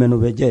lualu menu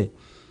beje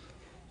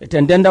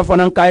tendenda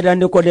fanan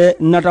kaydande ko de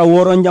nata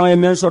woro njang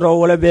men soro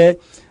wala be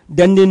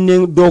dandin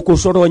ni doku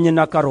soto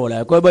nyina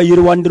karola ko ba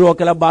yirwandiro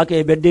kala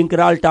baake be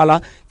dinkral tala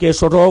ke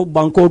soto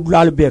banko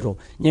dulal beto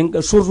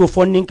nyin surtout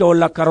fonnin ke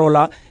wala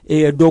karola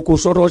e doku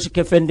soto si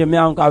ke fende me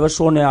an ka be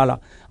sone ala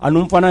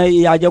anum fana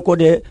yaaje ko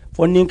de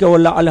fonnin ke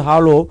wala al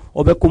halo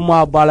obe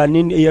kuma bala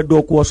nin e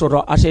doku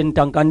soto asen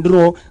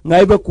tankandiro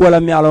ngaybe ko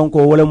wala mi alon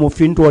ko wala mo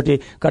fintote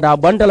kada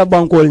bandala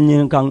bankol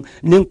nyin kan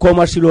nin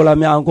koma silola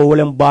mi an ko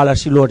wala bala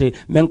silote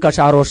men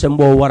kasaro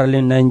sembo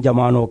waralen nan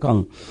jamano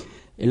kan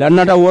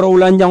ilanata woro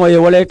ulanjango ye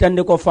wala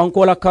tande ko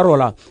fanko la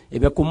karola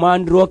ebe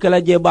kumandiro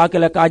kala je ba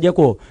kala kaje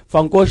ko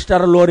fanko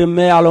star lori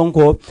me alon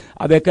ko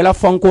abe kala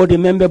fanko de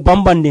membe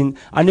bambanding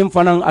anim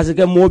fanan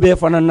asike mobe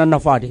fanan na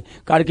nafade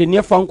karki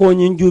ne fanko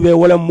nyin jube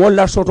wala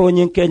molla soto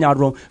nyin kenya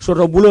ron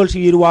soto bulol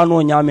sir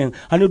wano nyamen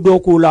hani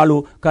doku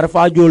lalu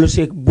karfa jol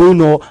se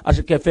buno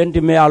asike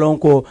fenti me alon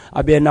ko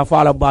abe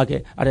nafala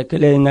bake are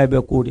kele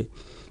ngaybe kude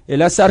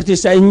ela sarti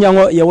sa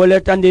nyango ye wala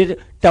tande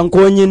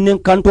tanko nyin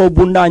kanto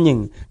bunda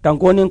nyin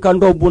tanko nin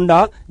kanto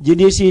bunda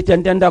GDC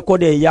tentenda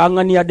kode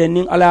yangani ya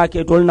denin ala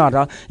ke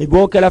tolnata e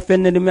bo kala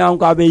fenne me an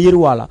ko be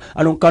yirwala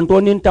alon kanto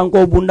nin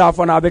tanko bunda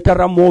fana be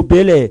tarra mo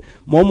bele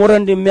mo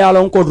morandi me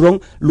alon ko drong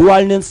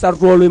luwal nin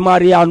sartolu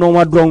maria no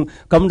ma drong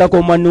kamda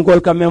ko man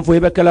ngol kamen fo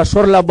be kala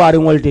sorla bari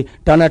ngolti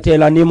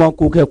tanatela ni ma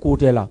kuke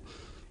kutela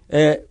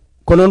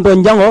konon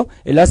don jango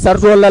ila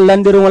sarto la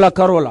landiri wala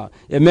karola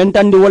e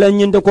mentandi wala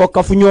nyinde ko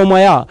kafunyo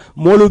maya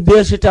molu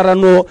be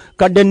sitarano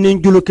kadden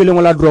nin julu kili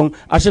wala drong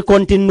ase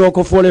kontinno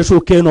ko fole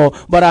so keno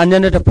bara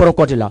nenete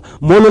prokotila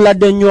molu la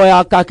den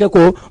nyoya kake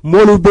ko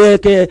molu be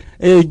ke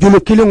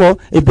julu kilingo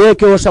e be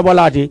ke o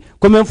sabalati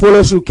comme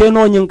fole so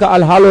keno nyinka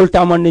al halol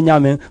tamande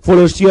nyame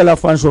fole siela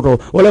fansoto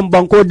wala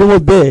banko demo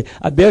be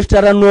a be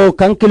sitarano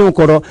kankilin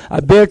ko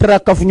a be tra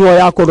kafunyo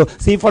ya ko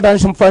si fadan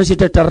sum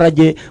fansite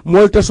taraje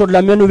molto so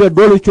la menu be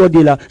dolu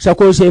dila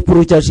sako se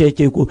prucha se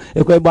cheku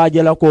e ko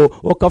baajela ko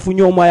o kafu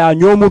nyoma ya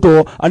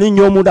nyomuto ani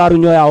nyomu daru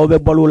nyoya o be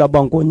balula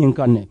banko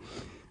nyinkanne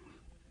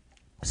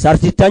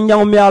sarti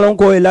tanjang mi alon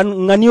ko elan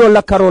ngani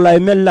wala karola e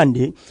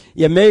mellandi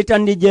ye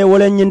meitandi je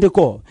wala nyindi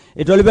ko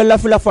e tolbe la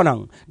fula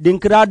fanan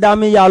dinkra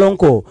dami yalon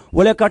ko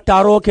wala ka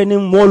taro kenin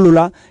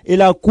molula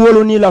ila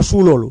kuolu ni la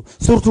sulolu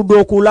surtout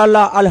do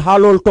kulala al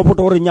halol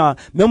topotor nya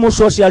memo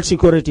social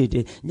security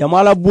te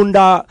jamala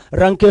bunda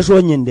ranke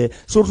so nyinde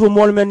surtout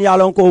mol men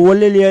yalon ko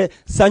wolele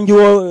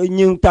sanjo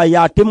nyinta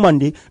ya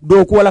timmandi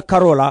do ko wala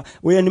karola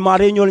wen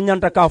mare nyol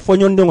nyanta ka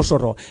fonyondi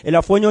soto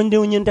ila fonyondi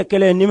nyinta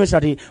kele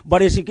nimisati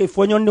bare sike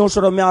fonyondi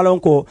soto mi alon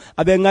ko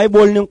abe ngay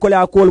bol nin ko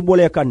la ko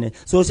bole kanne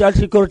social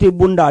security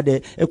bunda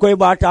de e koy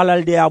ba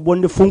talal de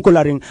bondi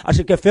funkularing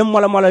asike fem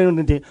mala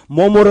ndinte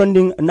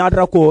momoronding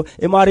nadra ko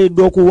e mari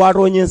doku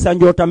waro nyin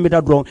sanjo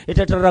tambita dron e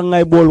tetara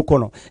ngay bol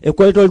kono e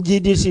koy tol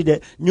GDC de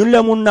ñun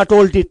le mun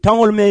natolti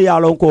tangol me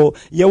yalon ko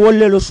ye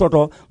wolle lu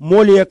soto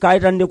moli e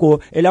kaytande ko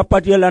e la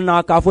patiyela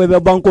na ka fo be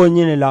banko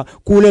nyine la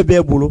kule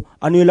be bulu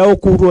anu law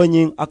kuto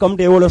nyin akam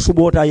de wala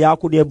subota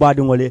yakude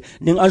badingole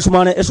ning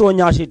ansumana eso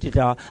nyaasi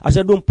tita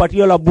ase dum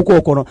patiyela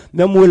buko kono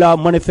même la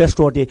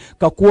manifesto te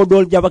ka ko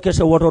dol jabake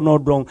se woto no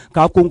dron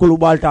ka kunkulu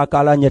balta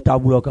kala nyeta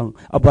bulo kan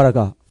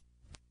abaraka.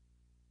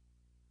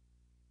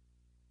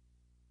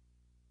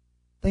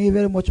 Thank you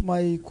very much,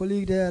 my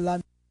colleague there,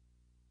 Lam.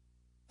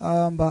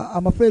 But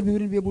I'm afraid we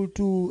wouldn't be able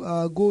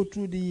to go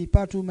through the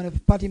party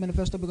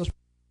manifesto because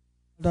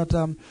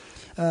that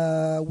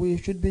we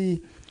should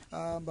be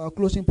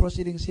closing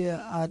proceedings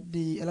here at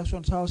the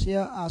elections house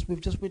here, as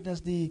we've just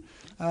witnessed the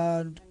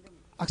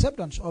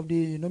acceptance of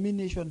the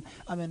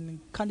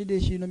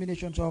candidacy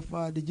nominations of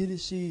the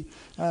GDC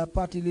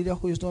party leader,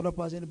 who is not a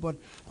person but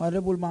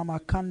Honorable Mama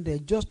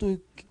Kande. Just to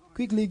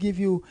quickly give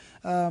you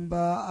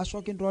a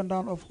shocking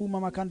rundown of who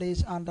Mama Kande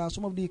is and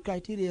some of the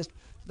criteria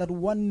that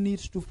one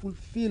needs to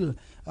fulfill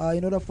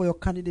in order for your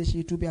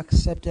candidacy to be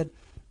accepted.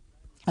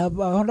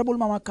 Honorable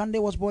Mama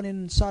Kande was born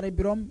in Sare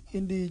Birom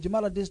in the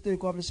Jimala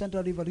district of the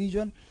Central River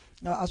region.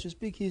 As we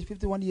speak, he is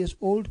 51 years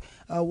old,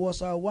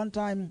 was a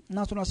one-time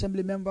National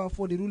Assembly member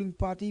for the ruling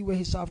party, where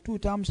he served 2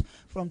 terms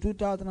from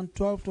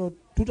 2012 to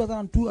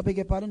 2002, I beg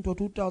your pardon, to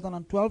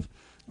 2012.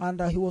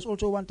 And he was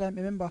also one-time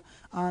a member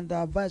and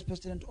vice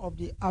president of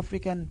the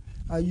African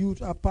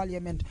Youth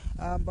Parliament.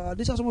 But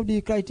these are some of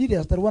the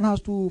criteria that one has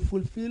to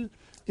fulfill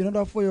in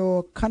order for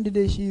your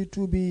candidacy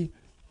to be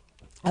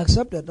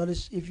accepted. That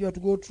is, if you have to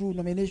go through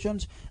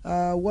nominations,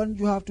 one,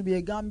 you have to be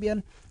a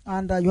Gambian,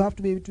 and you have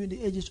to be between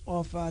the ages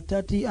of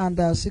 30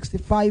 and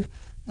 65.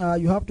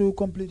 You have to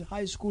complete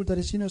high school, that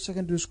is senior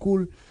secondary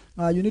school.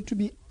 You need to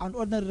be an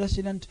ordinary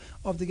resident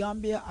of the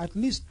Gambia, at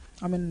least,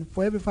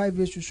 for every 5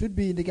 years you should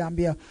be in the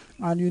Gambia,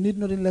 and you need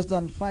nothing less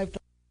than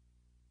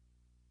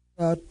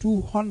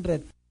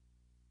 5,200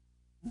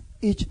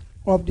 each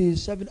of the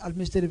 7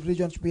 administrative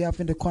regions we have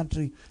in the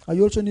country.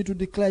 You also need to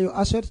declare your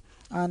assets,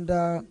 and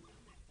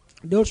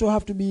they also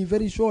have to be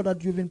very sure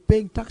that you've been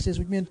paying taxes,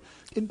 which means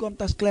income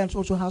tax clearance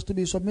also has to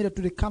be submitted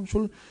to the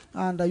council,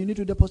 and you need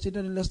to deposit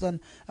in less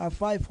than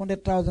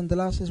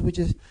 $500,000, which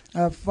is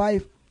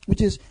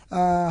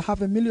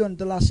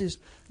 $500,000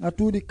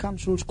 to the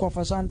council's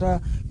coffers. And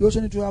you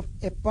also need to have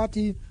a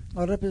party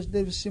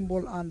representative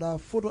symbol and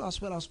photo as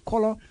well as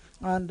color.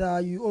 And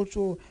you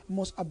also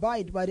must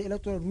abide by the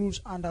electoral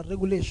rules and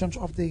regulations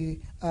of the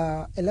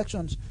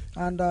elections.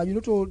 And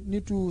you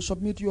need to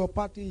submit your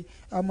party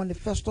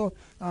manifesto,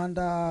 and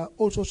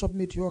also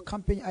submit your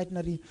campaign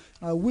itinerary,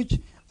 which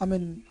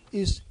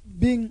is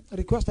being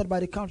requested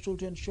by the council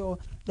to ensure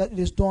that it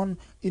is done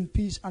in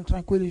peace and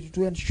tranquility,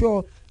 to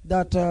ensure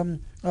that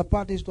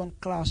parties don't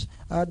clash,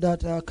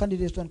 that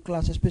candidates don't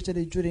clash,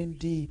 especially during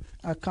the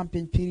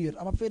campaign period.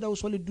 I'm afraid that will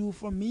solely do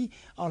from me.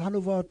 I'll hand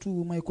over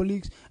to my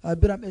colleagues,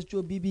 Biram S.J.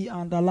 Bibi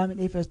and Lamin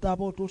A.F.S.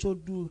 Dabo, to also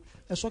do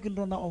a shocking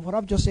rundown of what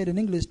I've just said in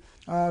English,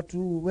 to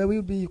where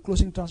we'll be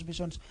closing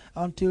transmissions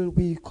until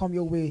we come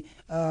your way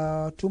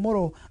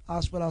tomorrow,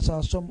 as well as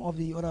some of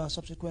the other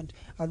subsequent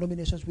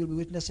nominations we'll be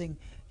witnessing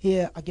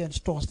here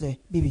against Thursday.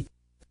 Bibi.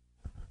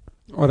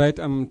 All right,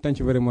 thank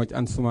you very much,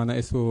 Ansumana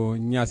Eso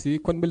Nyasi.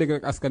 Kon ba léegi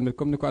rek askan bi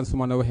comme ni ko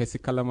Ansumana waxee si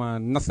kalama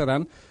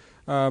nasaraan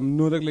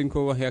noonu rek lañ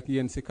ko waxee ak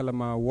yéen si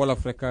kalama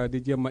wolof rek di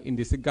jéem a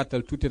indi si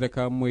gàttal tuuti rek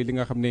mooy li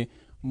nga xam ne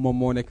moom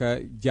moo nekk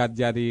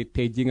jaar-jaar yi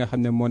tey ji nga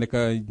xam ne moo nekk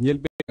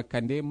njëlbeen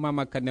Kandeh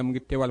Mama Kandeh mu ngi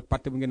teewal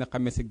parti bu ngeen a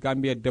xamee si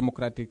Gambia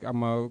Democratic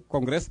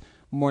Congress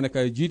moo nekk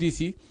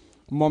GDC.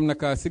 moom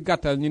nag si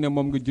gàttal ñu ne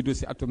moom nga juddu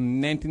si atum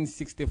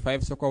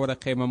 1965 soo ko war a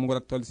xayma mu ngi war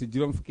a toll si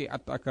juróom fukki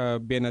at ak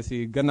benn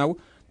si gannaaw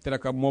te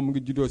nag moom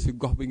ngi juddoo si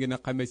gox bi ngeen a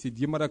xamee si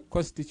Jimara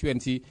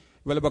constituency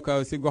wala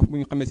bokk si gox bu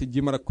ñu xamee si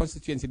Jimara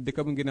constituency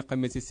dëkk bu ngeen a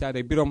xamee si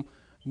Saare Birom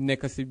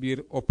nekk si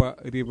biir Upper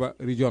River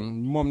Region.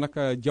 moom nag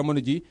jamono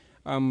ji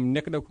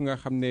nekk na ku nga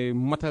xam ne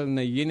matal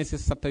na yenn si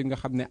satta yu nga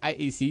xam ne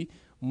IEC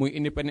muy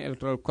Independent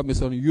Electoral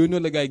Commission yooyu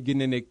la gaay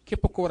génne ne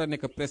képp ko war a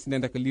nekk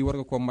président rek lii war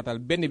nga koo matal.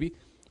 benn bi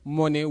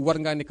moo ne war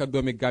ngaa nekk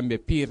doomi Gambie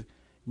pire,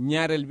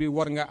 ñaareel bi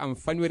war nga am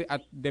fanweeri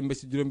at dem ba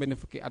si juróom benn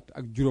fukki at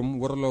ak juróom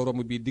waraloo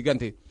romb bi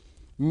diggante.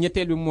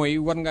 ñetteel bi mooy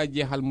war ngaa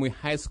jeexal muy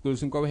high school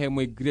suñ ko waxee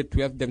mooy grade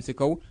 12 dem si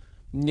kaw.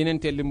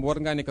 ñeneenteel bi war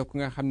ngaa nekk ku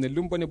nga xam ne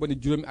lu mu bone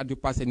juróomi at yu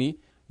passé nii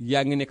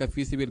yaa ngi nekk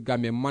fii si biir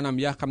Gambie maanaam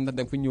yaa xam ndax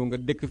da nga fi ñëw nga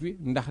dëkk fi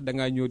ndax da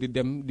ngaa ñëw di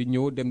dem di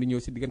ñëw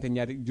si diggante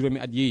ñaari juróomi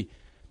at yii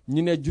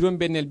ñu ne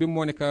juróom-benneel bi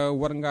moo nekk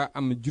war nga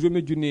am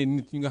juróomi junne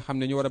nit ñi nga xam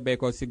ne ñu war a béy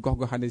ko si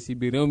gox-goxaan si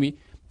biir réew mi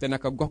te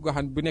nag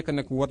gox-goxaan bu nekk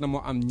nag war na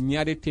moo am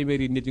ñaari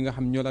téeméeri nit yi nga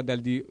xam ñoo la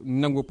dal di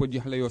nangu pour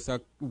jox la yow sa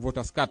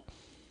voters card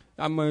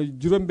am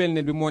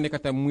juróom-benneel bi moo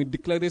nekk tam muy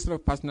declaration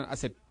of personal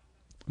asset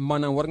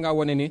maanaam war ngaa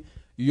wane ne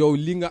yow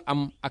li nga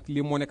am ak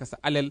lii moo nekk sa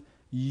alal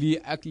lii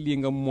ak lii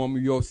nga moom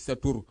yow si sa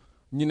tur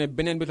ñu ne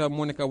beneen bi tam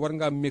moo nekk war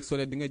ngaa make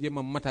sure di nga jéem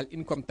a matal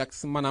income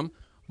tax maanaam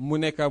mu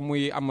nekk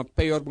muy am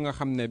payoor bu nga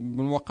xam ne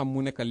moo xam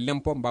mu nekk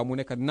lempo mbaa mu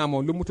nekk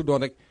naamo lu mu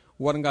tuddoon rek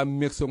war ngaa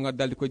make sure nga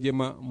dal di ko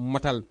jéem a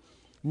matal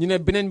ñu ne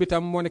beneen bi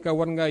tam moo nekk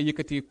war ngaa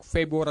yëkkati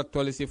fay bu war a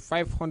toll si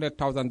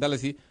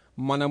 $500,000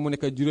 maanaam mu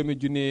nekk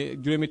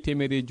juróomi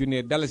téeméeri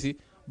junne dalasi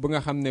bu nga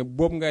xam ne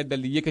boobu ngay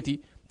dal di yëkkati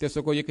te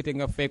soo ko yëkkatee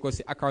nga fay ko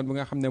si account bi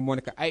nga xam ne moo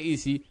nekk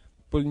IEC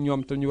pour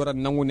ñoom te ñu war a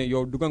nangu ne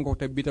yow dugal nga ko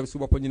te bii tam si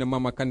boppam ñu ne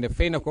Mama Kandeh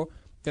fay na ko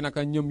te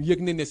naka ñoom yëg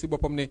ne si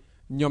boppam ne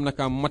ñoom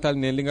naka matal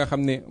ne li nga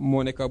xam ne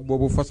moo nekk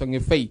boobu façon ngi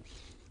fay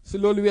si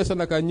loolu weesoo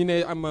naka ñu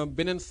ne am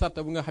beneen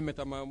sarta bu nga xam ne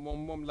tam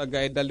moom la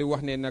gars yi dal di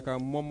wax ne naka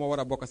moom moo war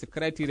a bokk si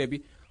criteria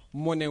bi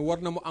moo ne war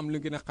na mu am lu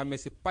gën a xamee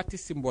si parti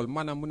symbole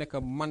maanaam mu nekk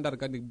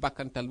mandarga ni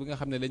bàkkantal bi nga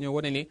xam ne dañoo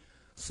wane ne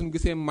suñ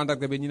gisee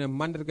mandarga bi ñu ne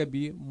mandarga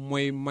bi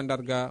mooy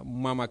mandarga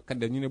Mama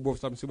Kandeh ñu ne boobu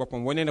tam si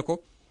boppam wane na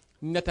ko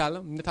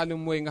netaal bi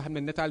mooy nga xam ne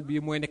netaal bi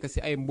mooy nekk si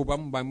ay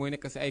mbubam mbaa mooy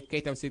nekk si ay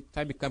kayitam si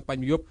time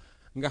campagne bi yëpp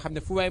nga xam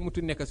ne fu waaye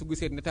mutu nekk su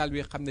gisee netaal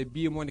bi xam ne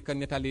bii moo nekk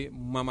netaal yi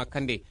Mama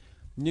Kandeh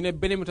ñu ne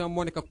beneen bi tam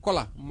moo nekk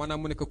kola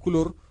maanaam mu nekk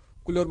couleur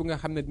bi nga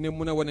xam ne dina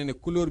mën a wane ne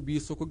couleur bii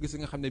soo ko gis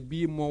nga xam ne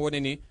bii moo wane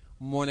ne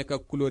moo nekk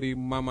couleur yi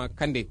Mama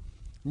Kandeh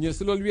ñu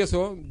si loolu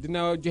weesoo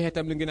dina joxe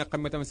tam li ngeen a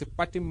xam ne tam si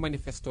parti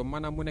manifesto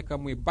maanaam mu nekk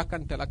muy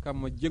bakkantal ak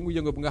am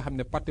jëngu-yëngu bu nga xam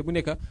ne parti bu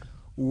nekk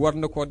war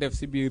na koo def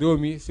si biir réew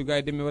mi su gars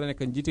yi demee war a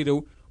nekk njiiti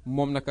réew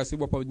moom naka si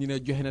boppam ñu ne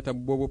joxe na tam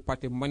boobu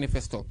parti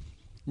manifesto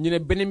ñu ne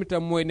beneen bi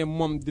tam mooy ne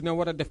moom dina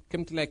war a def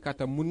kéemtalaay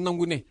kàttan mu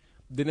nangu ne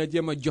dina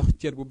jéem a jox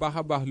cër bu baax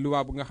a baax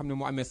luwaa bu nga xam ne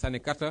moo amee sànni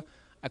karta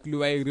ak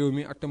luwaay réew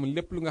mi ak tamit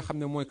lépp lu nga xam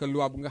ne mooy que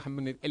luwaa bu nga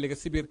xam ne ëllëg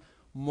si biir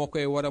moo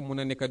koy war a mun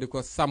a nekk di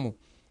ko sàmm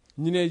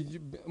ñu ne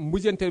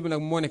mujjanteel bi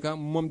nag moo nekk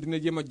moom dina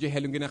jéem a joxe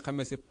lu ngeen a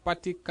xamee si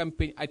parti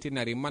campagne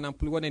itinéraire maanaam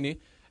pour wane ne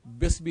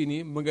bés bii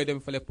nii mu nga dem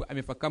fële pour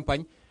amee fa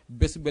campagne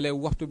bés bële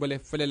waxtu bële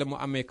fële la mu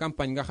amee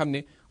campagne nga xam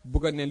ne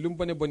bëgg ne lu mu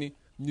bone boni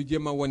ñu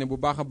jéem a wane bu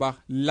baax a baax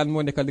lan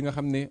moo nekk li nga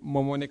xam ne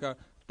moom moo nekk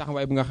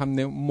taxawaay bi nga xam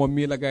ne moom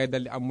mii la gars yi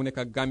dal di am mu nekk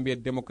Gambia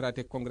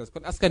Democratic Congress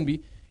kon askan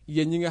bi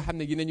yéen ñi nga xam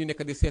ne yéen ñu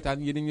nekk di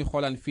seetaan yéen ñu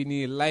xoolaan fii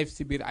nii live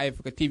si biir Eye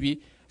Africa TV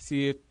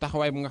si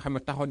taxawaay bu nga xam ne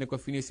taxaw ne ko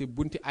fii nii si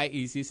bunti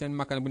IEC seen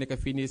makkaan bu nekk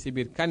fii nii si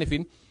biir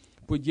Kanifing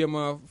pour jéem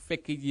a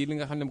fekk yi li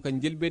nga xam ne mu ko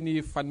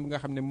njëlbéen fan bi nga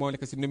xam ne moo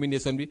nekk si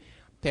nomination bi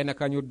tey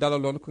naka ñu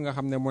dalaloon ku nga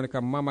xam ne moo nekk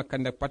Mama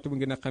Kandeh parti bu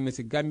ngeen a xamee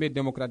si Gambia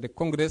Democratic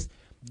Congress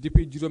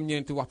depuis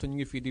juróom-ñeenti waxtu ñu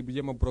ngi fii di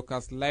jéem a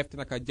broadcast live te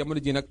naka jamono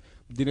ji nag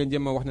dina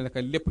jéem a wax ne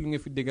naka lépp lu nga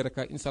fi dégg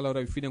rek incha allah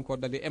rabi fii nañ ko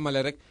dal di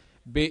emale rek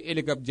ba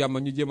ëllëg ab jàmm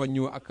ñu jéem a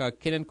ñëw ak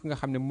keneen ku nga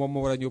xam ne moom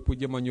moo war a ñëw pour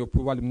jéem a ñëw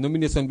pour wàllum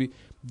nomination bi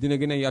dina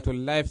gën a yaatu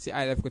live si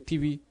Eye Africa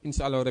TV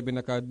incha allah rabi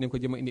naka dinañ ko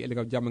jéem a indi ëllëg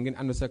ab jàmm ngeen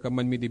ànd sa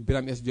man mii di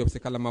Biram S Diop si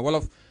kàllaama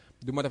wolof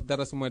du ma def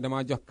dara su mooy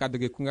damaa jox kàddu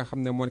gi ku nga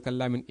xam ne moo nekk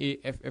Lamin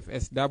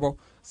AFFS Dabo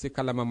si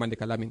kàllaama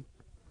Mandika Lamin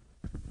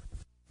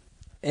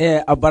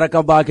a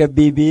baraka bake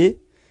bibi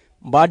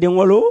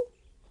mbadiŋolu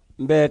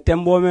mbe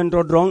tembo men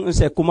to dron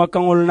se kuma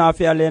kaŋol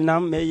nafi ale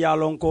nam me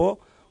yalon ko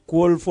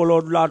kuwol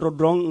folo dulato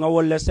dron ŋa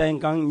wolle sayin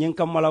kaŋ ñiŋ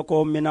kammala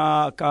ko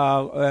mina ka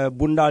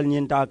bundal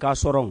ñinta ka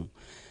soroŋ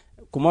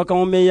kuma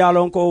kaŋo me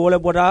yalon ko wole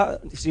bota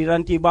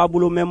siranti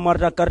babulu men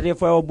marta karte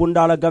fayo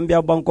bundala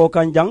Gambia banko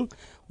kan jaŋ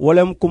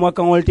wolem kuma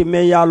kaŋol ti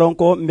me yalon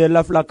ko mbe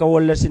lafla ka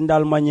wolle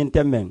sindal ma ñin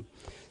temmen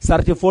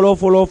sarti folo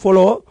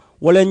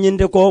wala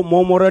ñinde ko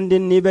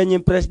momorandin ni be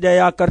ñin president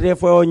ya carte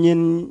fo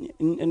ñin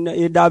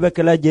idabe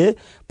kala je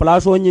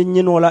place o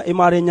ñin wala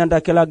imari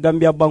ñanda kala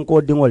Gambia banko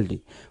dingoldi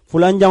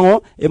fulan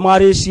jango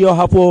imari siyo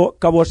hapo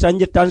kabo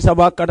sanji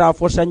tansaba kada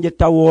fo sanji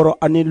taworo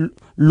ani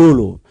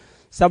lulu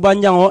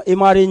sabanjango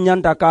imari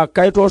ñanta ka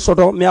kayto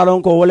soto mi alon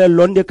ko wala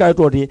londi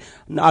kayto di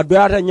na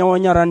doyata nyawo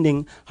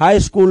nyaranding high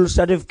school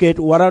certificate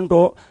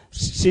waranto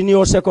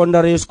senior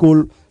secondary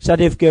school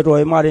certificate o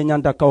imari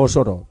ñanta kawo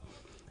soto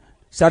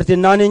sarti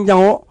nani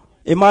jango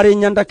imari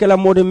nyanta kala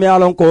modi me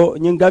alon ko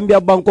nyin Gambia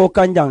banko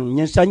kanjang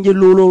nyin sanji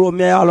lulu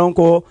me alon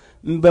ko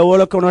mbe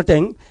wala kono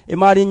teng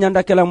imari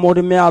nyanta kala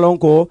modi me alon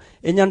ko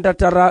e nyanta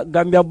tara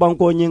Gambia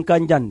banko nyin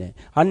kanjande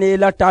hanne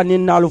ila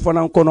tanin nalu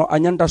fanan kono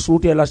anyanta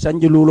sute la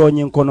sanji lulu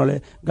nyin kono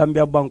le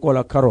Gambia banko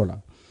la karola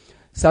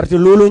sarti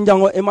lulu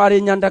njango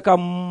imari nyanta ka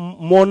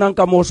monan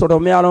ka mo sodo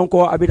me alon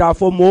ko abita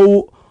fo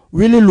mo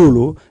wili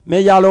lulu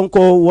me yalon ko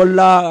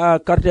wala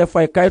carte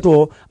fay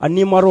kayto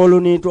ani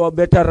marolu ni to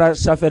betara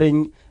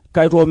safaring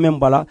kayto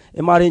membala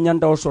e mari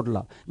nyanta o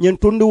sotla nyen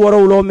tundi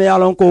worowlo me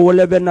yalon ko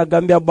wolle ben na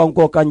Gambia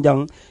banko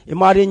kanjang e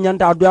mari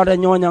nyanta doata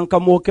nyonyan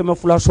kamo keme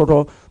fula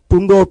soto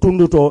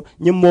tunduto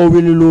nyim mo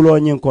wili lulo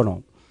nyin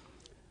kono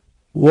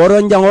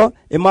woron jango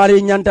e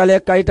mari nyantale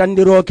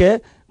kaytandiro ke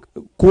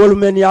kuwol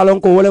men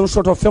yalon ko wolen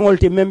soto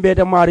fengolti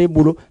membete mari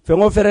bulu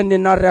fengo ferende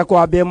narre ko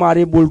abe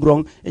mari bul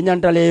drong e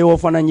nyantale yo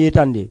fana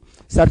nyitandi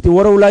sarti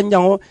woro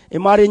lanjango e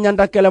mari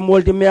nyanta kala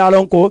molti me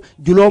yalon ko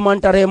julo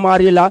mantare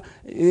mari la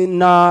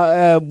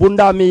na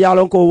bunda mi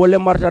yalon ko wolle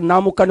marta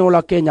namu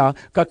kanola Kenya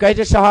ka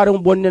kayte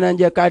saharum bonde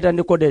nanje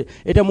kaytandi ko de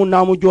ete mun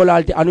namu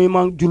jolalti anu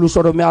man julu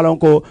soto me yalon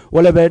ko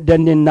wolle be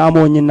dendin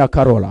namo nyinna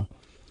karola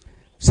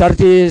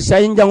sarti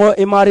sayin jango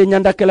e mari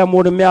nyanda kala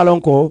modu me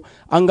alon ko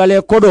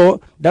angale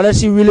kodo dala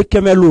si wili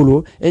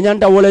kemelulu e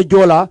nyanda wole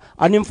jola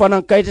anim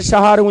fanan kayti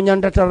saharu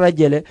nyanda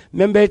tarajele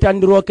membe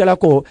tandiro kala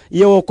ko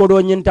yewo kodo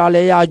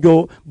nyintale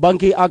yajo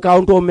banki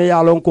account o me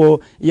alon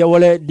ko ye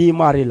wole di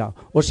mari la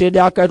o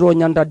sede akayto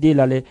nyanda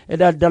dilale e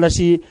dala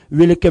si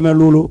wili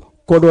kemelulu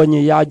kodo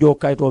nyi yajo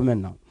kayto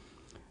menna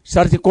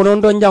sarti konon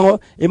don jango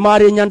e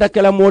mari nyanda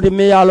kala modi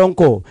me yalon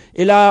ko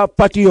ila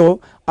patio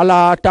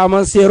ala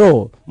taman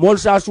sero mol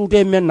sa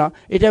sute menna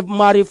ite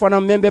mari fana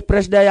membe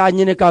presida ya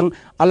nyine kan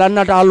ala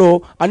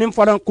natalo anim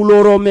fana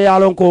kuloro me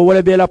yalon ko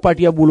wala be la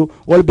patia bulu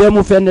wala be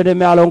mu fende de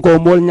me yalon ko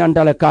mol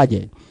nyanda le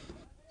kaje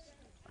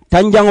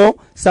tanjango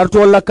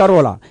sarto la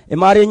karola e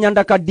mari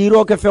nyanda ka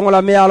diro ke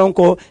fengola me yalon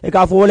ko e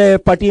ka fo wala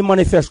pati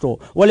manifesto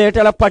wala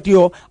etala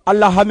patio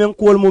alla hamen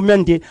ko mu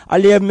menti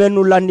ali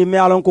menu landi me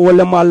yalon ko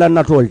wala malla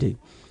natolti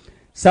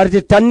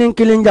sarti tannin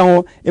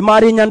kilinjango e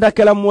mari nyanda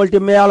kala molti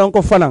me yalon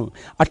ko fanan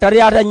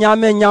atariata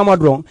nyame nyama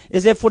dron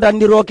e se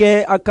futandiro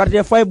ke a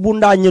carte fay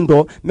bunda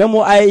nyindo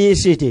memo ay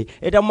city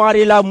e ta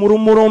mari la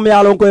murumuro me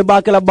yalon ko e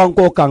bakela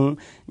banko kan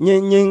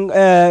nyin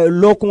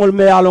lokungol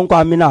me yalon ko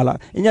aminala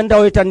e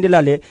nyanda o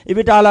tandilale e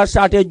bitala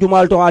sate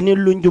jumal to ani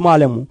lun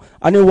jumalemu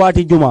ani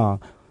wati juma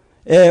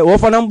wo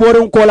fanan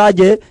borum ko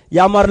laje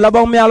ya mar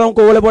labang me yalon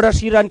ko wala boda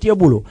sirantie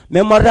bulu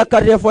me marda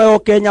carte fay o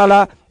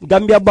kenyala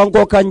Gambia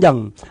banko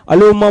kanjang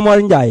alu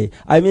mamal njay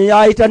ay mi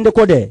ay tande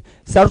ko de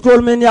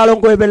sartol men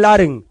yalon ko be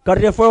laring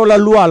carte fo la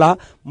luala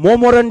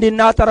momorandi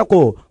natara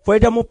ko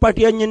foyta mu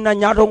pati nyinna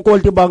nyaton ko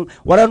ti bang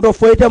waranto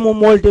foyta mu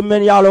molti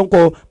men yalon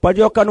ko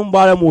patio kanum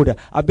bala muda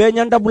abe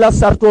nyanda bula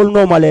sartol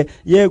no male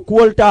ye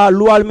kuolta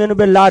lual men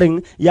be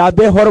laring ya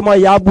be horma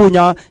ya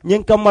bunya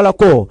nyin kamala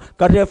ko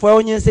carte fo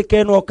nyin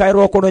sikeno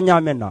kayro ko do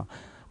nyamenna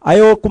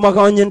ayo kuma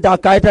ka nyin ta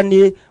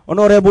kaytandi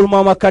honorable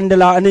mama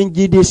kandela anen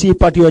GDC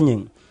patio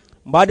nyin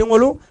mbadi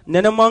ngolu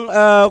nene mang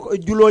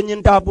julo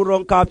nyinta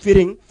buron ka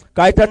firing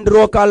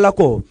kaytandiro kala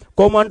ko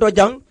manto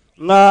jang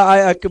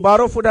nga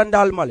kibaro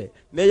fudandal male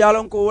me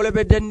yalon ko wole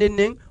be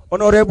dendin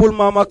honorable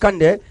mama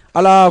kande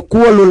ala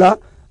kuwalula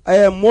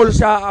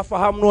molsa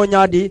afahamno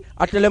nyaadi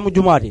atele mu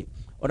jumati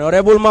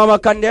honorable mama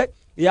kande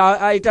ya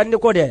aytandi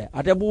ko de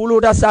ate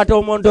bulu da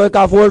sato monto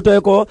ka folto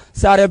ko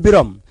sare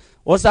biram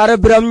o sare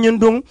biram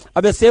nyindung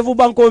abe sefu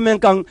banko men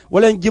kan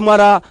wolen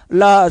jimara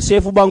la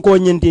sefu banko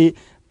nyinti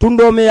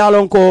tundo me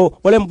yalon ko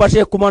wolem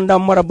base kumanda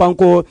mara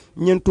banko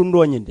nyin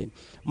tundo nyinde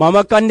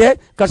mama kande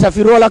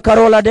kasafiro la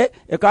karola de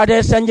e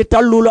kade sanji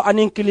tallulo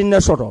anin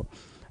kilinne soto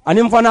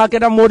anim fana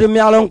keda modi me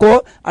yalon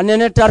ko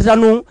anene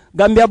tarzanu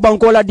gambia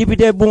banko la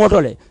député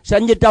bungotole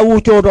sanji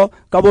tawu chodo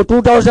kabo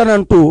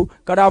 2002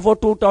 kada fo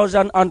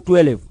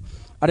 2012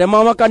 ade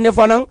mama kande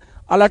fana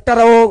ala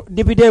tarawo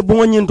député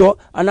bungo nyinto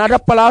anada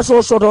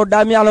palaso soto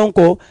dami yalon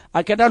ko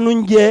akeda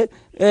nunje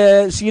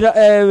sira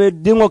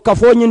dingo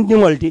kafo nyin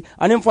dingolti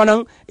anim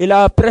fanan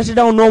ila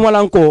president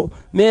normalanko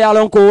me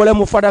yalon ko wala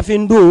mu fada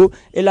findu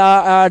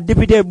ila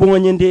député bungo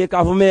nyindi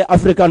kafo me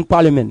African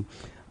Parliament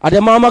ade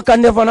mama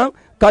kande fanan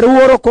kari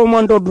woro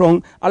komando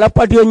drong ala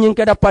patio nyin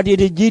keda pati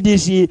de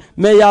GDC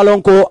me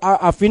yalon ko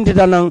a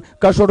findita nan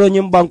kasoro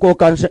nyim banko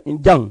kan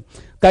jang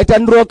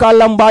kaytandro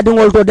kalam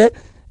badingol to de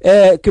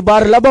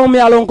kibar labang mi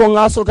alon ko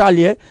ngaso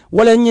talie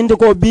wala nyinde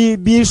ko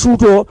bi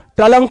suto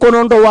talan ko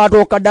non do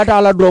wato ka data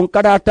la don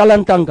kada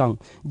talan tankang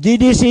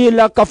GDC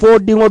la kafo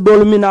dingo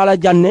dol min ala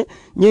janne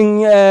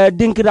nyin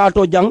dinkira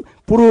to jang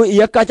pour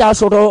yakacha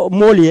soto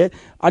molie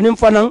anim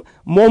fanan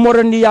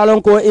momorandi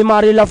yalon ko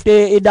imari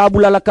lafte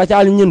idabula la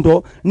kacal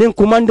nyinto nin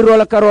kumandiro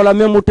la karola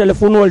memu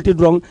telephone wolti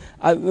drong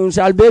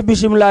salbe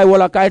bismillah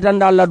wala kaytan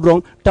dal la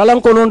drong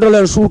talan ko non do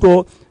len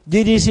suto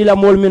GDC la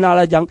mol min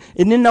ala jang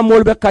ininna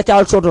mol be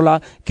kacal soto la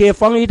ke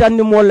fang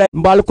itandi mol la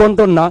mbal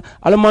konton na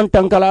alman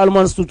tankala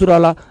alman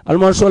suturala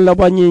alman solla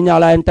banyi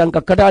nyala en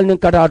tanka kadal nin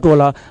kadato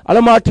la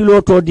alma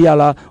tilo to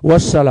diala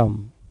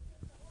wassalam.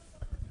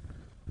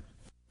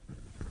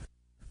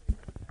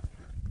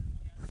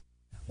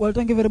 Well,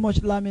 thank you very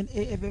much, Lamin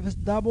AFFS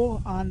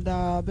Dabo and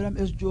Biram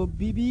S. Joe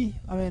BB.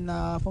 I mean,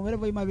 from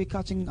wherever you might be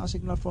catching a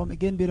signal from,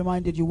 again, be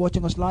reminded you're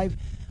watching us live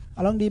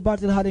along the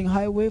Battle Harding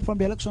Highway from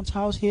the Elections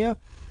House here.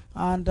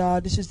 And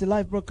this is the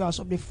live broadcast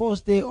of the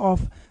first day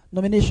of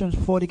nominations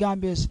for the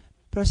Gambia's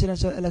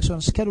presidential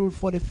election scheduled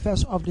for the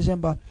 1st of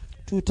December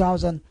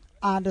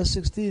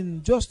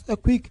 2016. Just a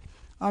quick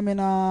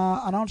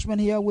announcement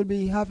here. We'll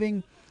be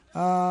having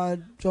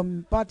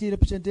some party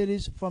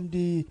representatives from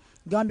the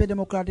Gambia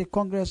Democratic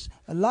Congress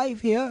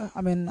live here.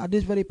 At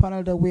this very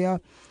panel that we are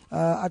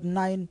at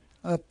 9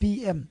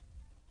 p.m.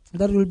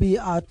 That will be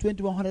at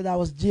 2100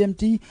 hours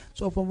GMT.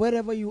 So from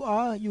wherever you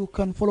are, you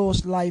can follow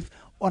us live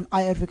on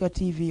iAfrica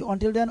TV.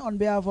 Until then, on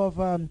behalf of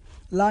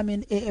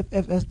Lamin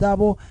AFFS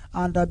Dabo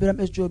and Biram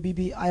SJO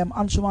BB, I am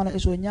Ansumana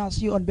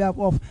Esonyasi. On behalf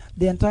of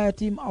the entire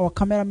team, our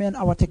cameramen,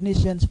 our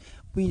technicians,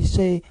 we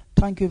say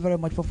thank you very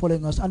much for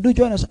following us. And do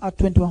join us at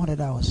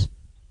 2100 hours.